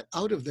get that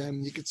out of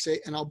them, you could say,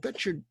 and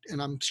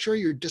I'm sure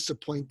you're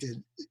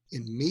disappointed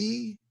in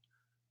me,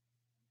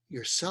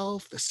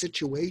 yourself, the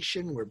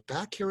situation, we're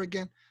back here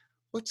again.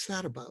 What's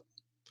that about?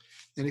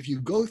 And if you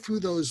go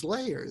through those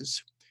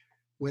layers,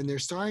 when they're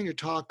starting to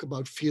talk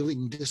about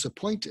feeling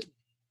disappointed,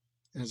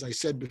 and as I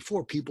said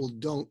before, people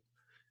don't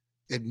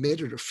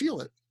admit it or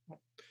feel it.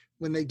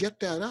 when they get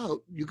that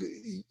out,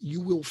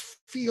 you will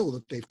feel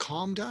that they've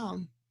calmed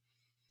down.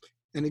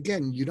 And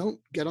again, you don't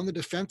get on the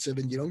defensive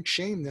and you don't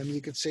shame them.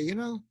 You could say,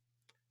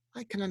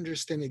 I can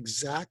understand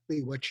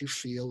exactly what you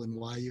feel and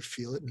why you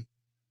feel it. And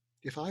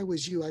if I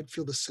was you, I'd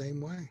feel the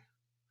same way.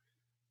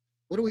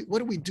 What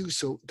do we do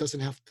so it doesn't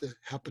have to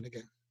happen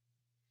again?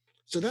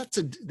 So that's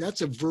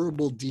a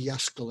verbal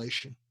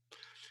de-escalation.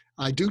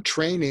 I do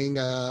training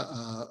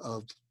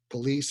of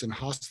police and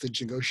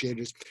hostage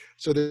negotiators.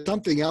 So there's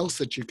something else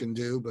that you can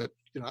do, but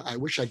I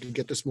wish I could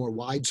get this more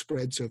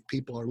widespread. So if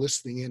people are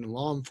listening in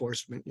law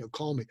enforcement,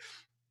 call me.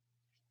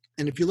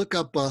 And if you look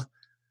up,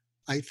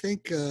 I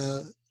think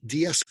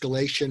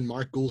de-escalation,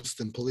 Mark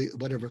Goulston, police,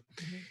 whatever.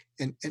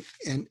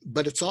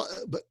 But it's all.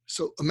 But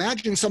so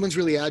imagine someone's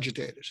really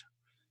agitated.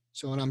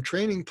 So when I'm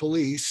training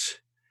police,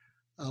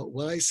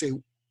 what I say,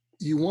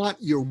 you want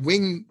your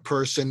wing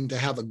person to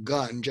have a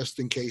gun just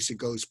in case it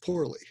goes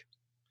poorly.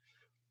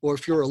 Or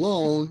if you're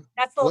alone.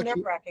 That's a little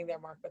nerve-wracking there,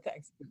 Mark, but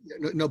thanks.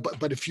 No,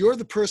 but if you're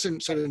the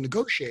person sort of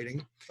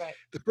negotiating, right,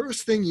 the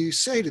first thing you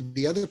say to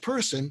the other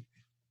person,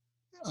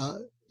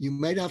 you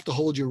might have to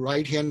hold your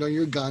right hand on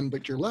your gun,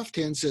 but your left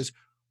hand says,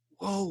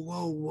 whoa,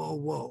 whoa, whoa,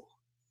 whoa.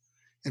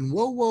 And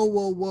whoa, whoa,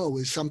 whoa, whoa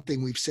is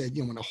something we've said,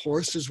 when a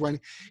horse is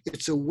running,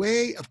 it's a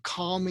way of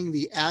calming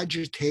the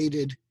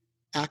agitated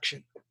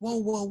action. Whoa,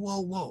 whoa,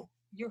 whoa, whoa.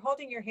 You're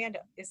holding your hand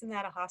up. Isn't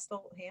that a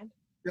hostile hand?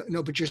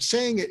 No, but you're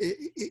saying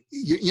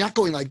you're not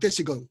going like this.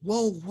 You're going,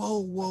 whoa, whoa,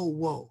 whoa,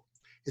 whoa.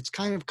 It's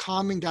kind of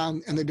calming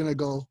down, and they're going to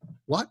go,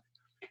 what?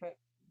 Right.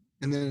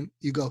 And then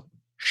you go,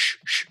 shh,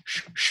 shh,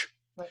 shh, shh.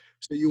 Right.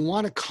 So you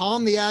want to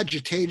calm the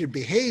agitated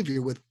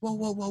behavior with whoa,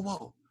 whoa, whoa,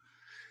 whoa.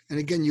 And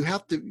again, you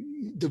have to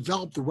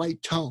develop the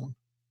right tone.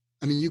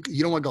 I mean, you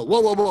don't want to go,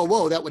 whoa, whoa, whoa,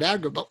 whoa, that would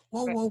aggravate, but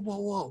whoa, right, whoa, whoa,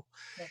 whoa.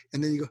 Right.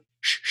 And then you go,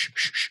 shh, shh,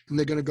 shh, shh, and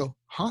they're going to go,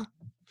 huh?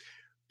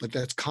 But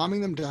that's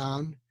calming them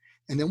down.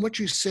 And then what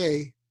you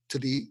say to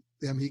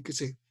them, he could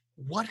say,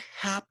 what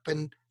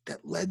happened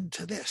that led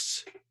to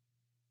this?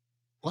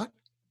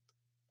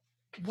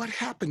 What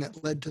happened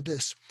that led to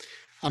this?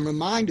 I'm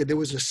reminded there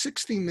was a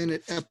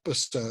 60-minute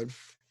episode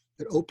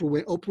that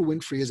Oprah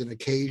Winfrey is an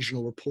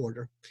occasional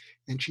reporter,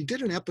 and she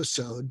did an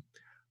episode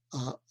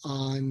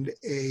on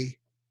a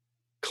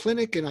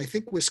clinic in, I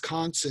think,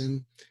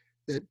 Wisconsin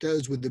that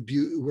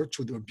works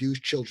with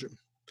abused children.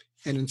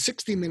 And in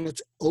 60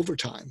 minutes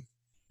overtime,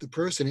 the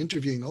person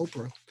interviewing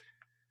Oprah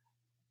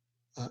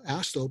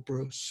asked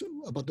Oprah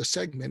about the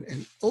segment,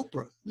 and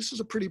Oprah, this is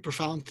a pretty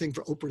profound thing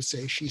for Oprah to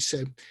say. She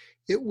said,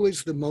 it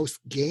was the most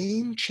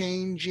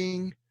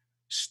game-changing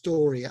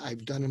story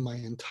I've done in my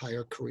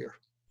entire career.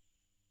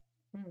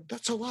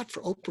 That's a lot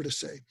for Oprah to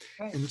say.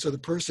 Right. And so the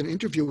person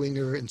interviewing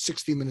her in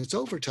 60 minutes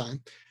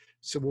overtime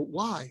said, well,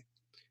 why?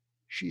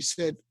 She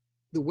said,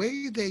 the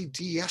way they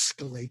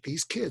de-escalate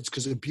these kids,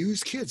 because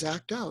abused kids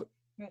act out,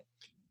 right,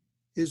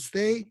 is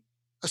they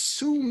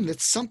assume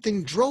that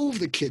something drove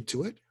the kid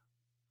to it.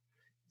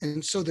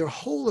 And so their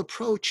whole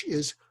approach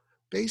is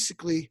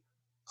basically,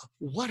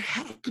 what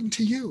happened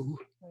to you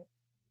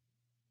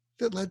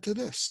that led to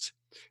this?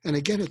 And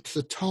again, it's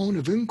the tone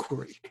of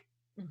inquiry.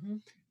 Mm-hmm.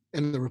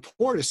 And the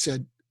reporter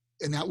said,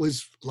 and that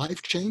was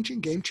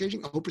life-changing,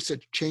 game-changing. Oprah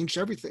said, changed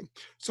everything.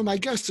 So my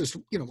guess is,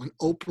 when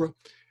Oprah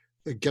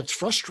gets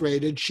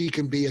frustrated, she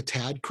can be a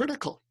tad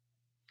critical.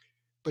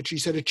 But she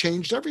said it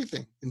changed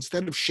everything.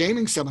 Instead of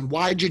shaming someone,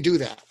 why'd you do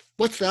that?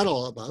 What's that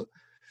all about?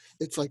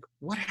 It's like,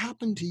 what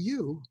happened to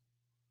you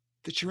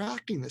that you're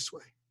acting this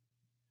way?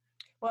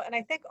 Well, and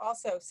I think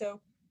also,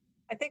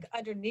 I think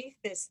underneath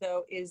this,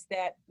 though, is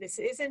that this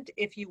isn't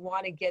if you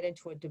want to get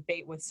into a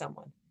debate with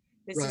someone.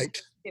 This right.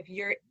 is if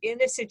you're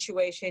in a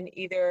situation,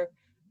 either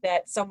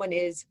that someone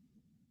is,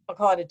 I'll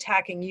call it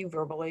attacking you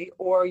verbally,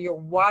 or you're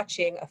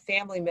watching a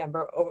family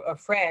member or a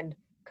friend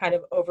kind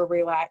of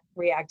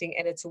overreacting,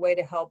 and it's a way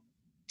to help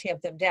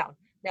tamp them down.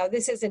 Now,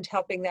 this isn't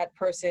helping that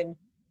person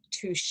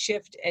to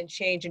shift and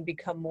change and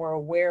become more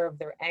aware of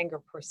their anger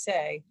per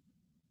se,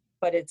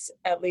 but it's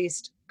at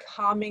least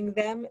calming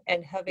them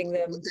and having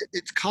them.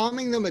 It's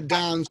calming them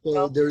down,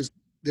 so there's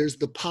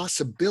the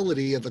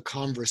possibility of a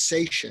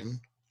conversation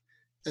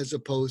as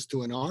opposed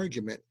to an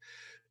argument.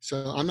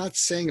 So I'm not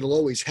saying it'll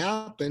always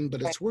happen,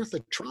 but it's right. worth a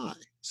try.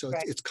 So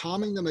right. it's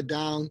calming them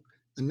down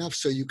enough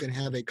so you can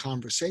have a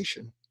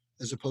conversation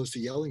as opposed to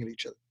yelling at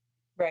each other.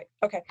 Right.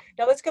 Okay.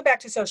 Now let's go back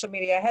to social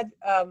media. I had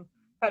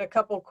a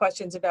couple of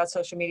questions about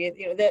social media.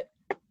 That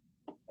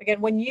again,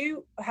 when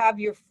you have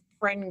your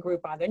friend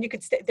group on there, and you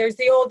could there's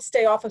the old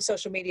stay off of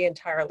social media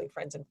entirely,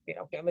 friends and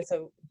family.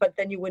 So, but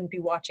then you wouldn't be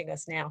watching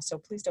us now. So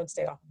please don't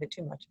stay off of it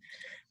too much.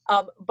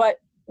 But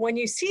when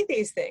you see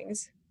these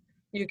things,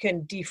 you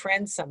can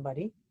defriend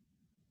somebody,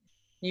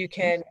 you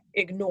can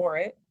ignore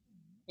it,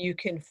 you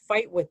can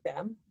fight with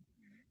them,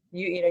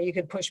 you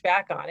can push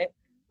back on it.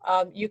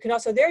 You can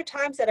also, there are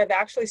times that I've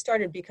actually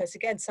started, because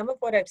again, some of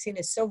what I've seen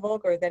is so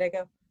vulgar that I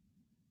go,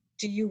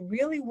 do you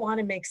really want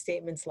to make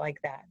statements like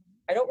that?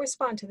 I don't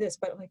respond to this,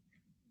 but I'm like,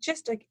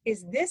 just like,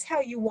 is this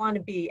how you want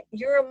to be?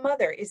 You're a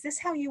mother. Is this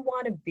how you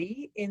want to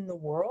be in the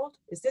world?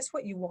 Is this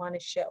what you want to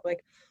show?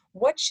 Like,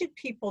 what should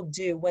people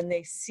do when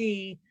they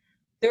see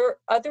their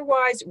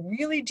otherwise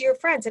really dear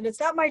friends? And it's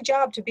not my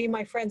job to be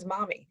my friend's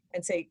mommy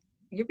and say,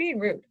 you're being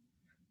rude.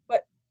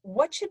 But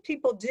what should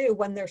people do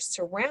when they're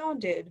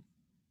surrounded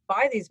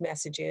by these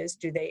messages?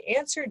 Do they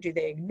answer? Do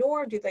they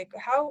ignore? Do they,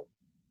 how,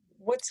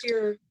 what's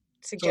your So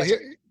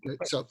suggestion? here,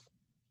 so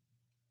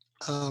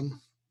um,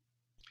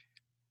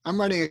 I'm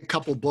writing a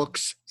couple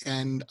books,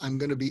 and I'm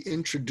going to be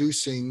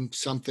introducing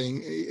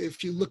something.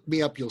 If you look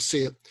me up, you'll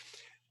see it.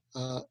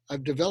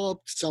 I've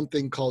developed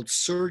something called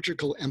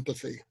surgical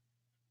empathy.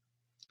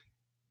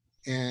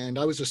 And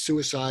I was a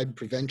suicide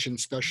prevention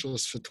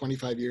specialist for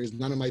 25 years.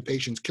 None of my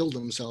patients killed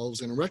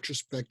themselves. In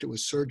retrospect, it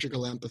was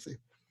surgical empathy.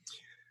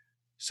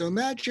 So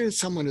imagine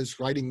someone is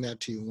writing that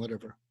to you,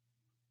 whatever.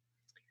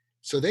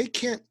 So they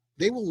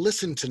will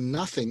listen to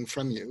nothing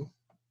from you.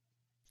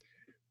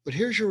 But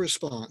here's your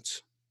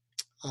response.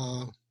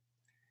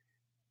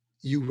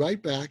 You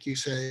write back, you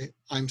say,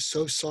 I'm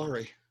so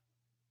sorry.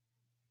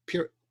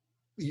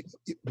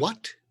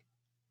 What?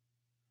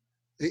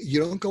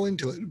 You don't go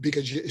into it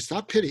because it's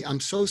not pity. I'm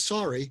so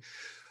sorry.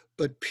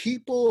 But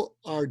people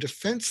are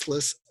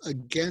defenseless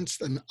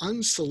against an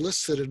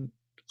unsolicited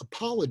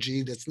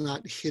apology that's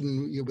not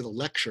hidden with a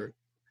lecture.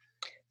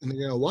 And they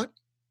go, what?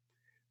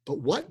 But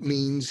what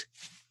means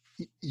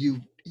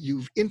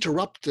you've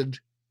interrupted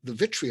the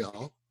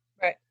vitriol.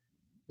 Right.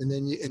 And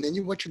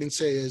then what you can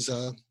say is,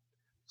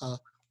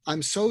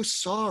 I'm so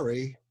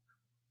sorry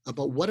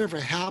about whatever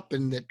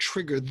happened that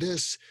triggered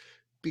this,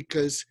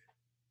 because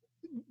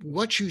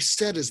what you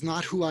said is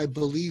not who I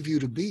believe you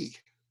to be.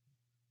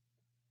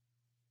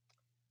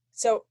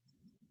 So,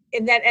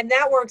 and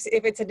that works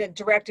if it's a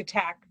direct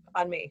attack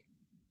on me.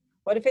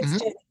 What if it's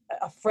just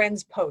a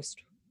friend's post?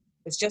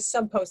 It's just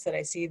some post that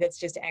I see that's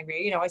just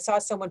angry. You know, I saw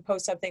someone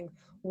post something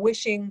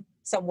wishing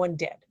someone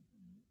dead.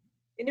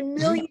 In a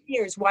million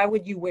years, why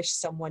would you wish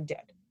someone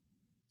dead?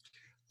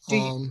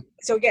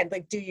 So again,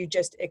 like, do you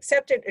just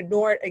accept it,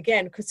 ignore it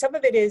again? Because some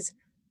of it is,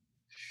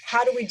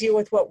 how do we deal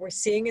with what we're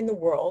seeing in the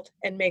world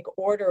and make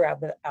order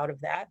out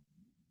of that?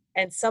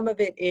 And some of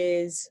it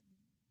is,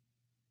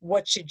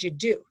 what should you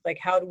do? Like,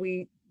 how do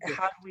we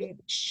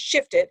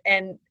shift it?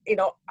 And, you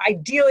know,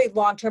 ideally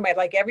long term, I'd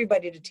like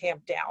everybody to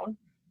tamp down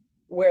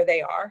where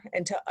they are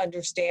and to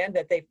understand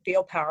that they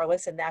feel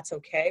powerless, and that's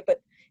okay.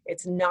 But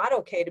it's not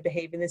okay to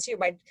behave in this year.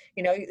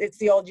 It's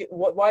the old,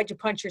 why'd you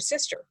punch your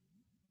sister?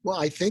 Well,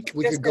 I think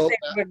we Just could because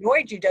go they've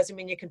annoyed you doesn't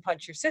mean you can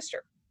punch your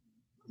sister.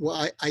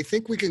 Well, I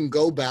think we can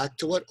go back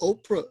to what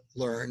Oprah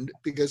learned,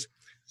 because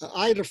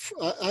I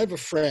have a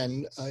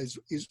friend.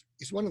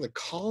 He's one of the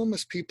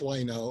calmest people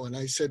I know. And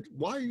I said,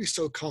 why are you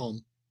so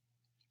calm?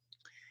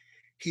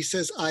 He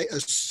says, I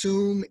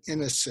assume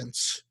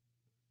innocence.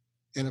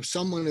 And if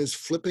someone is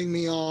flipping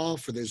me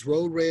off or there's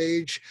road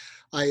rage,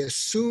 I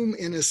assume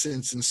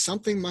innocence, and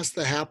something must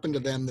have happened to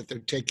them that they're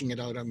taking it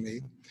out on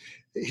me.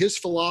 His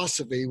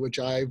philosophy, which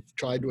I've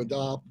tried to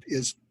adopt,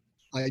 is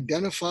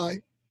identify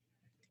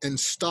and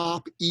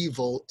stop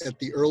evil at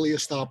the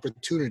earliest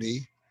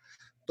opportunity,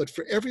 but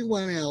for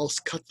everyone else,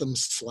 cut them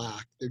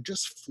slack. They're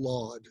just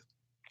flawed.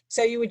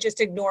 So you would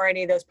just ignore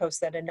any of those posts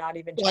that are not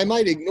even. Well, I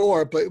might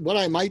ignore, but what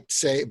I might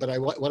say,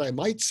 what I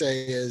might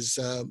say is,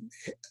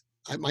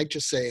 I might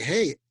just say,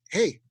 hey,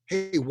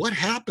 what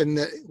happened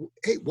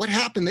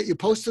that you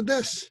posted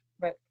this?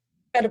 Right.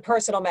 And a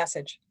personal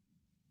message,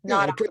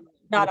 not on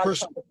the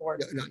public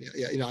board.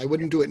 Yeah, I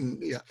wouldn't do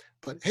it.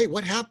 But hey,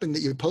 what happened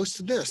that you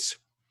posted this?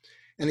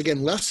 And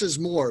again, less is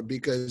more,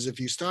 because if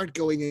you start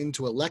going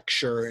into a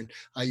lecture and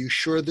are you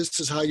sure this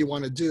is how you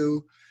want to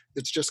do,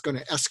 it's just going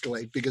to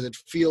escalate, because it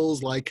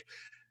feels like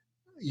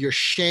you're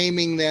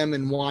shaming them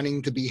and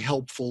wanting to be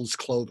helpful's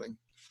clothing.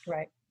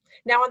 Right.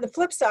 Now, on the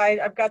flip side,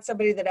 I've got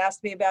somebody that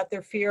asked me about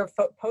their fear of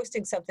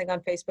posting something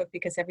on Facebook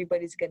because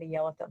everybody's going to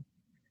yell at them.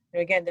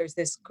 And again, there's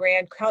this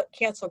grand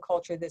cancel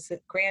culture, this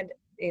grand,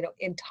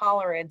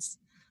 intolerance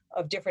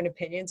of different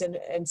opinions.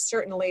 And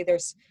certainly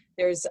there's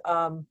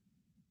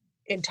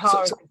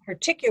intolerance in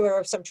particular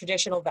of some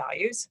traditional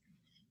values.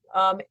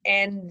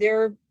 And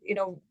they're,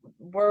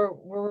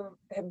 we're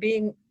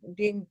being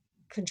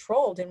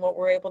controlled in what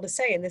we're able to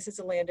say. And this is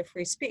a land of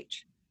free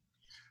speech.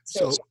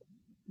 So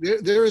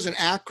there is an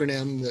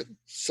acronym that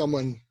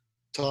someone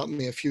taught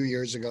me a few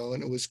years ago,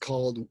 and it was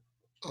called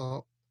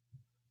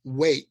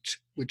WAIT,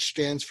 which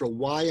stands for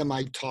Why Am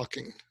I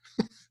Talking?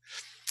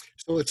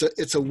 So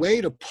it's a way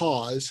to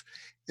pause.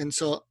 And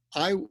so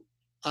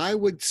I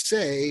would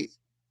say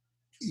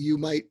you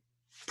might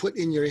put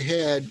in your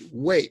head,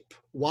 wait,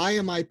 why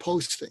am I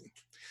posting?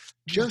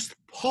 Just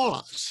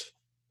pause.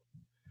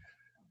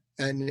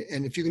 And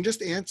if you can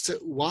just answer,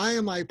 why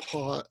am I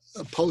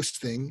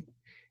posting?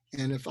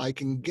 And if I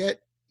can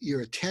get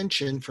your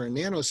attention for a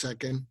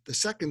nanosecond, the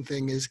second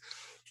thing is,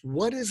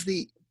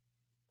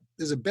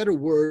 there's a better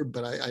word,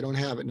 but I don't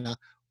have it now.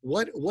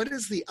 What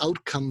is the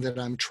outcome that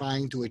I'm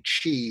trying to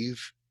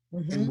achieve?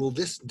 And will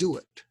this do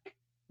it?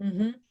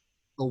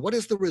 Well, what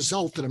is the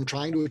result that I'm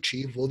trying to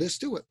achieve? Will this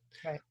do it?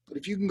 Right. But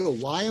if you can go,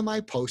 why am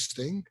I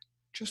posting?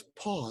 Just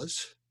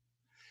pause.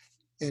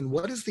 And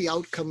what is the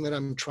outcome that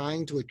I'm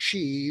trying to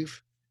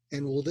achieve?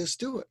 And will this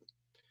do it?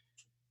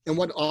 And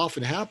what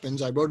often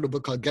happens, I wrote a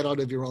book called Get Out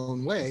of Your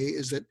Own Way,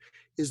 is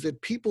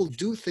that people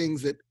do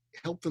things that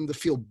help them to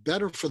feel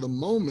better for the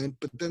moment,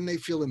 but then they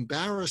feel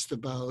embarrassed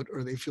about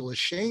or they feel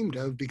ashamed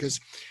of because,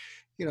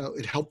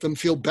 it helped them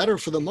feel better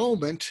for the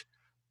moment,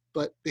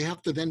 but they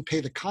have to then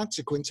pay the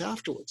consequence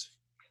afterwards.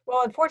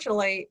 Well,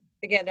 unfortunately,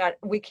 again,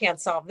 we can't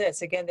solve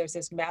this. Again, there's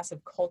this massive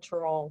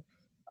cultural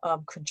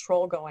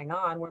control going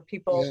on where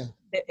people,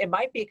 Yeah. it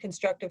might be a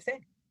constructive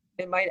thing.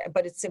 It might,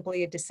 but it's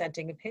simply a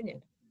dissenting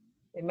opinion.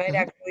 It might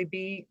Mhm. actually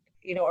be,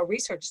 a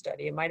research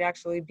study. It might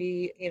actually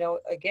be,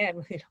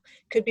 again,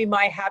 could be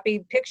my happy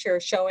picture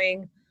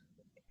showing,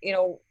 you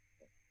know,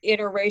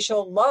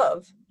 interracial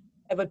love.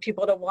 But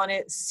people don't want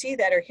to see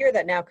that or hear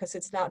that now because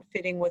it's not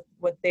fitting with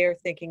what they're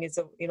thinking is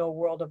a,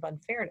 world of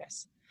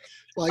unfairness.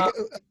 Well, Uh,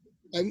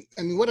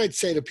 I mean, what I'd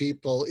say to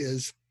people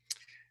is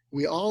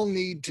we all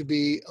need to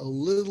be a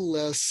little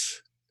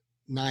less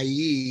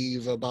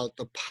naive about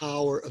the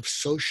power of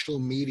social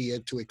media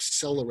to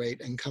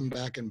accelerate and come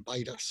back and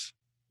bite us.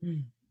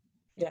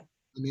 yeah.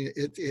 I mean,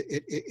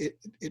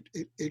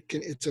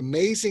 it's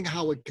amazing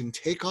how it can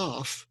take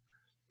off,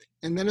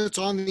 and then it's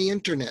on the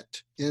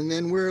internet, and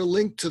then we're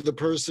linked to the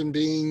person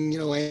being,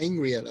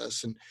 angry at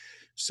us, and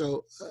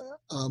so,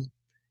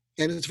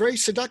 and it's very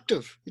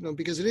seductive,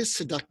 because it is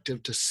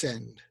seductive to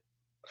send.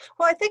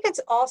 Well, I think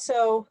it's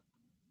also,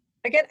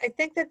 again, I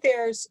think that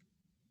there's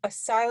a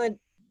silent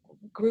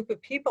group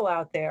of people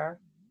out there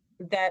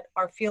that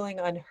are feeling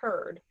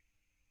unheard.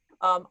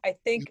 I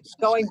think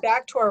going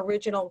back to our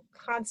original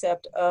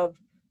concept of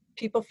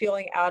people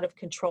feeling out of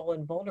control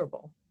and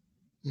vulnerable,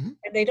 Mhm.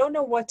 and they don't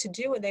know what to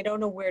do and they don't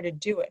know where to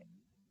do it.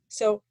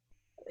 So,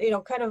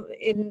 kind of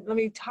let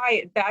me tie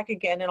it back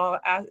again and I'll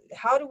ask,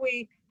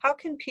 how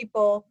can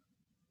people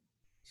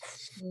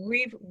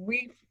re,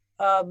 re,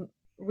 um,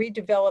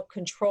 redevelop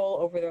control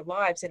over their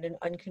lives in an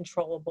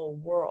uncontrollable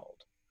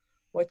world?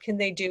 What can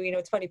they do?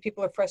 It's funny,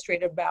 people are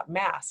frustrated about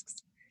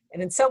masks.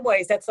 And in some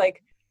ways, that's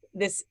like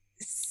this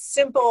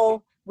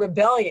simple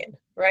rebellion,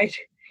 right?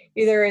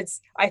 Either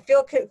it's, I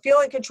feel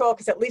in control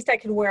because at least I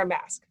can wear a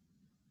mask,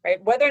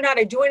 right? Whether or not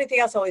I do anything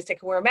else, at least I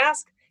can wear a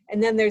mask.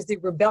 And then there's the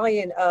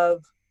rebellion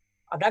of,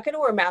 I'm not going to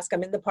wear a mask.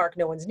 I'm in the park.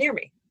 No one's near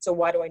me. So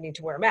why do I need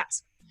to wear a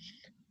mask?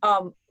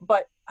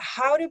 But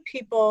how do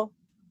people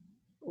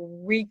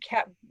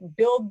recap,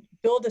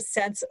 build a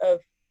sense of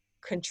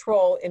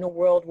control in a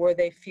world where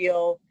they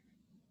feel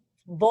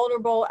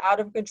vulnerable, out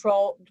of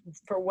control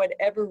for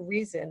whatever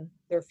reason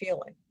they're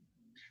feeling?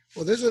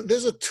 Well,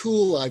 there's a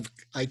tool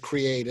I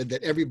created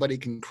that everybody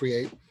can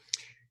create,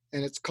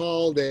 and it's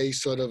called a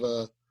sort of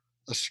a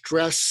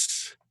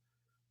stress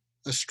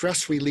a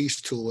stress release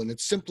tool, and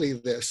it's simply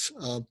this.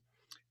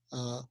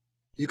 Uh,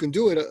 you can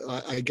do it,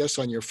 I guess,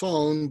 on your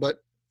phone,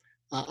 but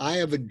I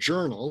have a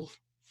journal,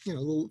 the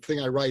little thing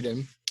I write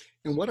in,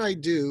 and what I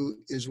do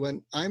is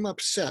when I'm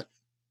upset,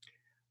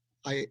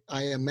 I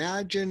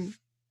imagine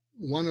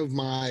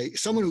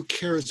someone who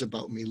cares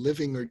about me,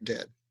 living or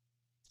dead.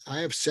 I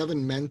have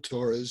 7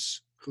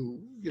 mentors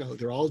who,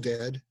 they're all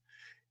dead,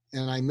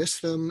 and I miss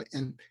them,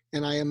 and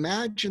I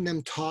imagine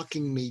them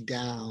talking me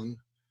down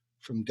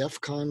from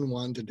DEFCON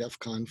 1 to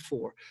DEFCON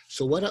 4.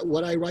 So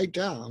what I write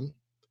down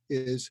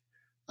is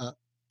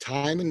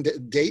time and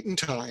date and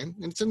time,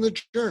 and it's in the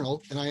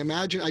journal, and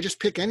I just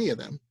pick any of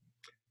them,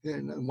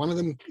 and one of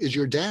them is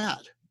your dad,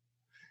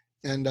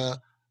 and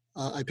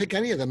I pick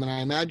any of them, and I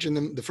imagine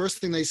them. The first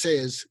thing they say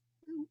is,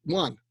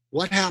 1,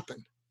 what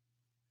happened?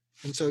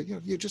 And so,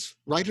 you just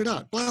write it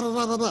out, blah, blah,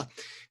 blah, blah, blah.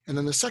 And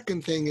then the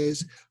second thing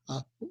is,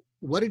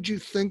 what did you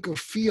think or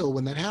feel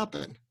when that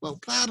happened? Well,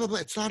 blah, blah, blah.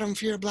 It's not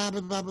unfair, blah,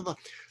 blah, blah, blah, blah.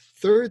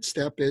 Third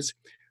step is,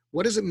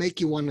 what does it make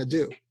you want to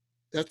do?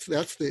 That's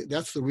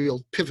the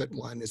real pivot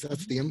one,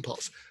 that's the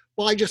impulse.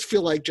 Well, I just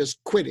feel like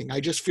just quitting. I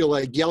just feel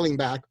like yelling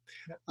back.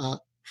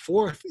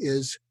 Fourth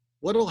is,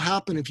 what will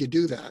happen if you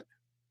do that?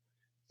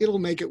 It'll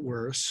make it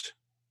worse.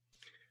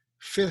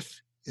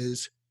 Fifth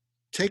is,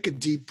 take a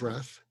deep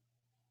breath.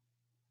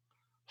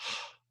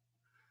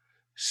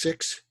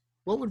 6,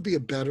 what would be a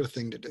better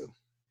thing to do?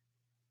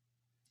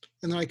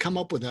 And then I come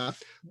up with that.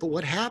 But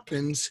what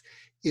happens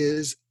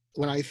is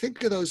when I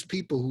think of those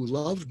people who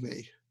love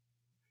me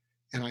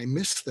and I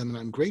miss them and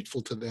I'm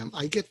grateful to them,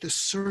 I get this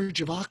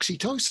surge of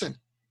oxytocin.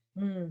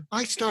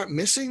 I start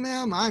missing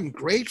them. I'm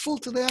grateful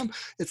to them.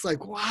 It's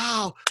like,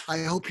 wow,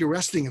 I hope you're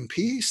resting in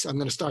peace. I'm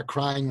going to start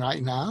crying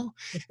right now.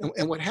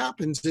 And what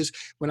happens is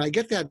when I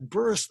get that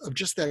burst of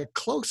just that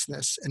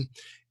closeness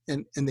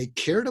and they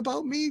cared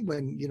about me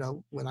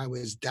when I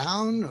was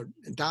down or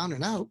down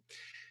and out,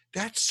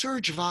 that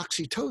surge of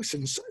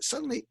oxytocin,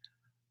 suddenly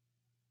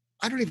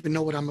I don't even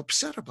know what I'm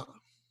upset about.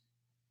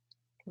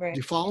 Right. Do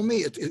you follow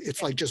me?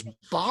 It's like just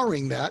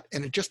barring that,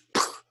 and it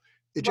Well,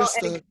 just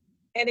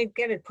and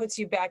again, it puts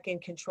you back in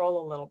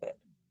control a little bit,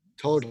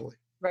 totally.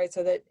 right?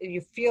 So that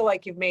you feel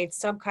like you've made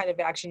some kind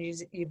of action.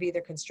 You've either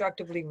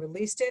constructively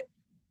released it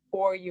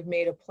or you've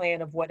made a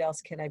plan of what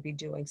else can I be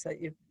doing. So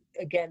you,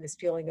 again, this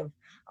feeling of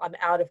I'm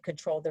out of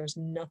control. There's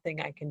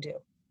nothing I can do.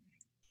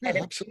 Yeah, And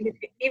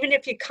absolutely. even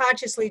if you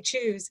consciously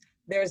choose,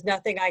 there's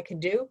nothing I can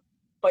do,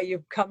 but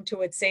you've come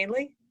to it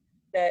sanely,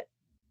 that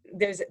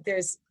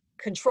there's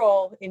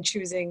control in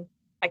choosing,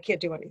 I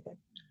can't do anything.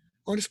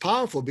 Oh, it's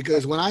powerful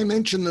because when I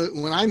mentioned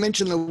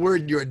the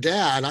word your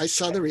dad, I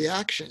saw the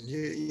reaction.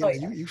 You Oh know,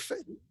 yeah. you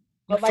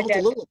But my felt a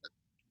dad, little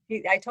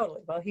bit. I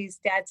totally, well,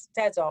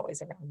 dad's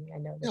always around me. I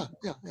know that. Yeah,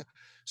 yeah, yeah.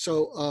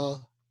 So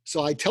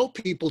so I tell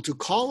people to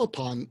call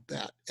upon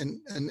that.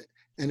 And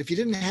if you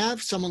didn't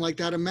have someone like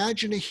that,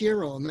 imagine a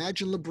hero.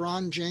 Imagine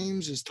LeBron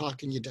James is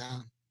talking you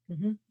down.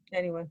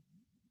 Anyway,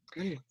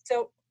 Anyway.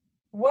 so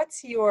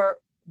what's your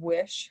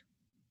wish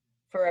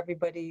for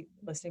everybody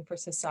listening, for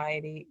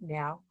society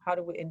now? How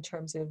do we, in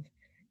terms of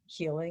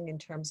healing, in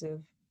terms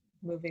of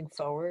moving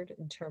forward,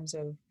 in terms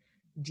of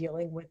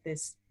dealing with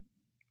this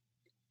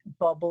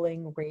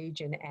bubbling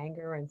rage and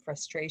anger and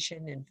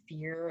frustration and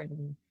fear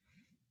and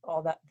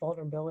all that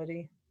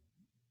vulnerability?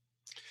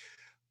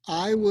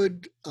 I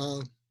would,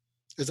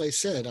 as I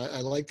said, I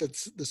like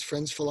this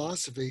friend's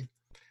philosophy.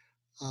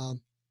 Um,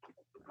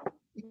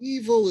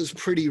 Evil is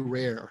pretty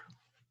rare.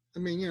 I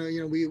mean,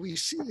 we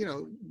see,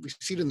 we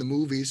see it in the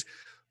movies,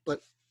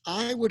 but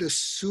I would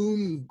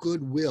assume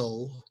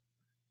goodwill.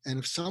 And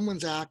if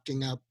someone's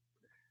acting up,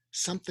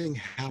 something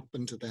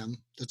happened to them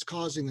that's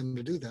causing them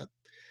to do that.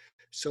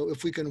 So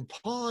if we can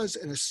pause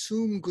and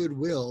assume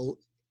goodwill,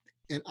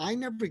 and I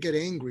never get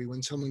angry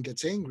when someone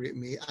gets angry at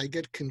me, I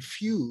get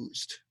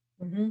confused.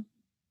 Mm-hmm.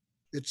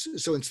 It's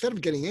so instead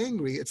of getting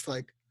angry, it's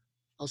like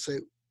I'll say,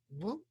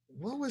 what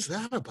was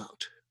that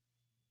about?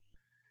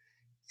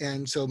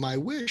 And so my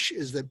wish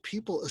is that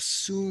people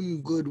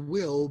assume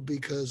goodwill,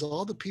 because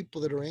all the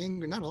people that are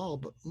angry, not all,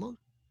 but most,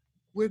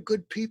 we're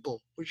good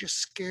people. We're just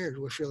scared.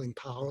 We're feeling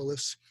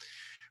powerless.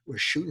 We're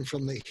shooting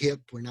from the hip.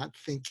 We're not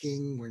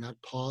thinking. We're not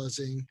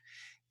pausing.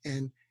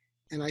 And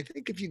I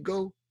think if you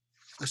go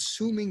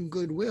assuming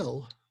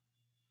goodwill,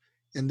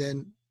 and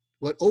then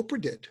what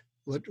Oprah did,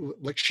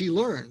 what she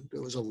learned,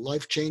 it was a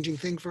life-changing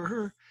thing for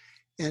her.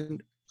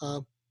 And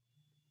and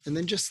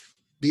then just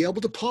be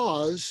able to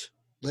pause,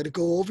 let it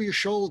go over your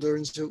shoulder,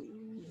 and say,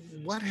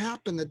 what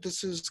happened that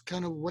this is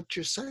kind of what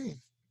you're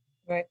saying?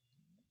 Right.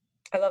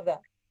 I love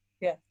that.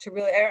 Yeah. To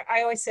really,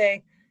 I always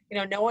say,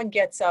 no one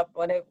gets up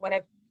when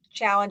I've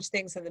challenged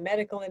things in the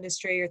medical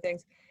industry or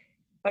things.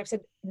 I've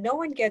said, no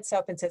one gets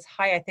up and says,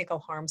 "Hi, I think I'll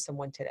harm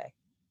someone today."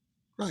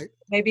 Right.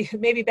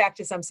 Maybe back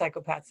to some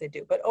psychopaths they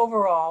do, but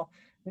overall,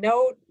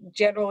 no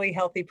generally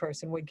healthy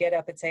person would get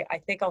up and say, "I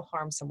think I'll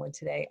harm someone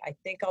today. I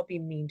think I'll be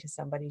mean to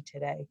somebody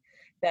today."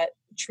 That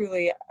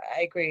truly,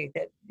 I agree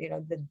that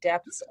the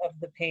depths of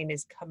the pain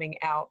is coming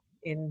out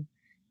in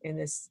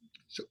this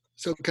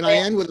So can I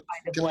end with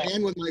kind of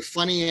way. my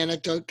funny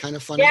anecdote? Kind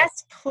of funny.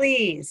 Yes,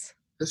 please.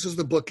 This is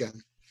the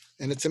bookend,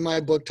 and it's in my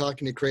book,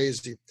 Talking to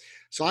Crazy.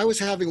 So I was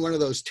having one of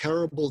those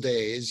terrible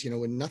days,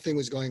 when nothing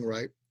was going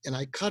right, and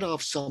I cut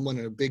off someone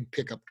in a big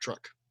pickup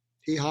truck.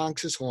 He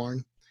honks his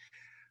horn,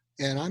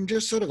 and I'm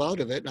just sort of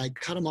out of it, and I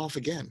cut him off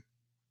again.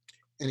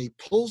 And he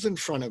pulls in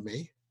front of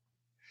me,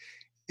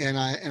 and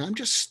I'm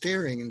just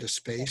staring into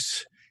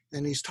space.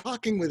 And he's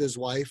talking with his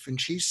wife,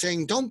 and she's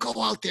saying, "Don't go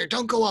out there,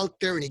 don't go out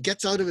there." And he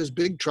gets out of his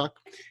big truck,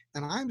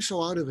 and I'm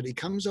so out of it. He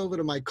comes over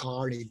to my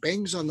car and he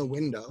bangs on the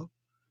window.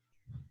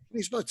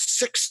 He's about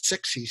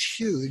 6'6", he's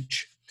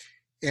huge,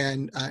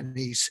 and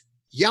he's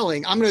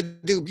yelling, "I'm going to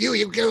do you."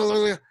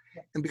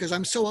 And because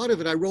I'm so out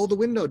of it, I roll the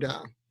window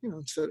down,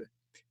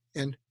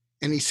 and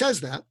he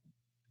says that,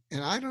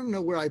 and I don't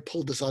know where I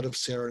pulled this out of,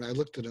 Sarah. And I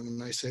looked at him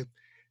and I said,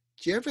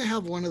 "Do you ever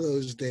have one of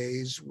those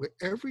days where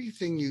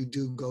everything you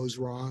do goes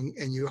wrong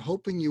and you're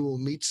hoping you will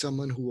meet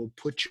someone who will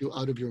put you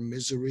out of your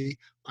misery?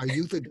 Are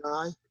you the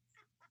guy?"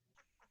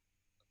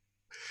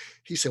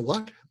 He said,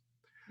 "What?"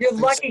 You're I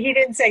said, lucky he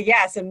didn't say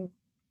yes and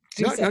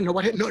do something.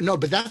 No,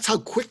 but that's how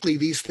quickly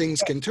these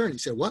things can turn. He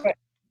said, "What?" Right.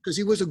 Because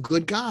he was a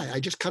good guy. I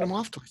just cut him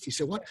off twice. He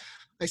said, "What?"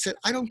 I said,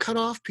 "I don't cut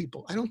off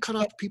people. I don't cut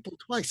off people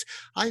twice.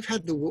 I've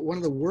had one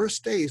of the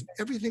worst days.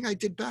 Everything I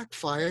did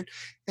backfired.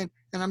 And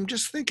I'm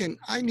just thinking,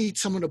 I need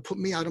someone to put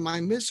me out of my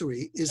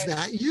misery. Is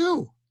that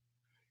you?"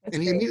 That's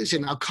And he great. immediately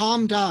said, "Now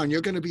calm down.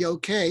 You're going to be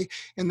okay."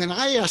 And then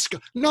I asked,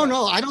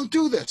 no, I don't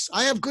do this.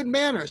 I have good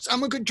manners.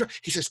 I'm a good driver.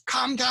 He says,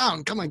 "Calm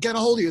down. Come on, get a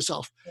hold of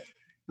yourself."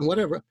 And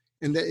whatever.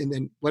 And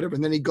then whatever.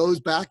 And then he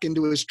goes back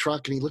into his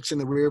truck and he looks in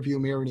the rear view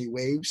mirror and he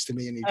waves to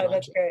me and he Oh, drives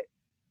that's it. great.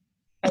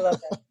 I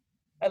love that.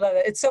 I love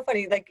it. It's so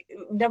funny. Like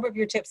a number of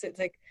your tips, it's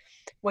like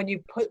when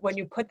you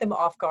put them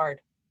off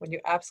guard, when you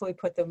absolutely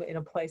put them in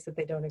a place that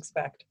they don't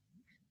expect.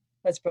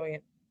 That's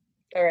brilliant.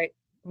 All right,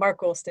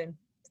 Mark Goulston,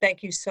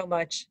 thank you so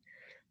much.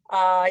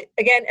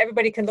 Again,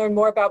 everybody can learn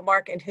more about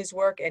Mark and his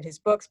work and his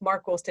books.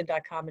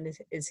 MarkGoulston.com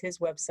is his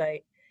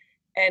website.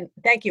 And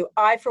thank you.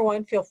 I, for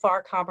one, feel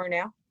far calmer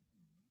now.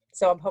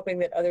 So I'm hoping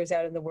that others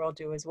out in the world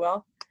do as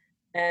well.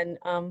 And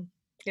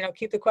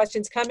keep the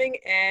questions coming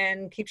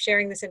and keep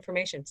sharing this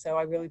information. So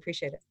I really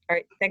appreciate it. All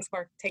right. Thanks,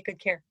 Mark. Take good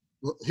care.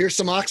 Well, here's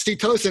some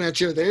oxytocin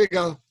at you. There you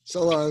go.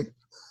 So long.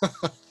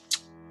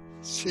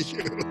 See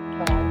you.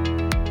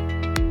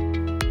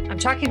 I'm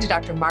talking to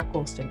Dr. Mark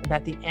Goulston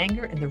about the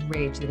anger and the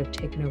rage that have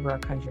taken over our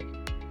country,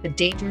 the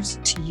dangers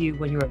to you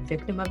when you're a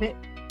victim of it,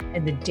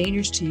 and the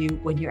dangers to you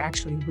when you're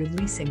actually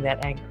releasing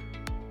that anger.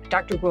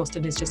 Dr.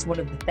 Goulston is just one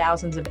of the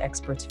thousands of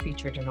experts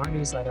featured in our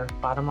newsletter,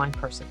 Bottom Line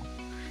Personal,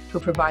 who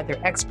provide their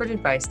expert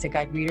advice to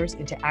guide readers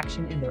into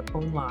action in their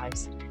own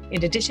lives.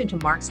 In addition to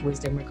Mark's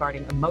wisdom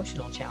regarding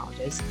emotional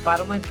challenges,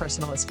 Bottom Line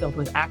Personal is filled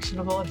with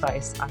actionable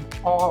advice on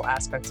all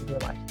aspects of your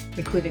life,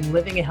 including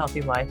living a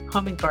healthy life,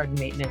 home and garden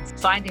maintenance,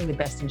 finding the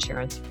best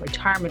insurance,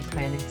 retirement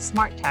planning,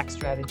 smart tax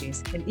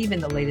strategies, and even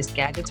the latest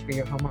gadgets for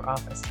your home or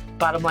office.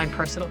 Bottom Line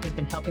Personal has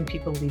been helping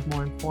people lead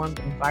more informed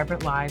and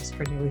vibrant lives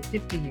for nearly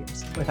 50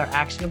 years with our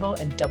actionable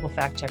and double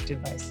fact-checked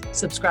advice.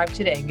 Subscribe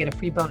today and get a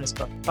free bonus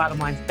book, Bottom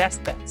Line's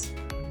Best Bets,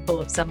 full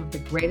of some of the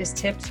greatest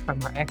tips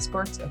from our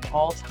experts of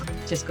all time.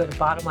 Just go to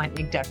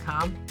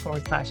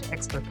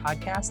bottomlineinc.com/expert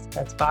podcast.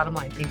 That's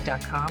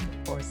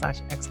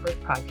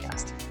bottomlineinc.com/expert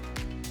podcast.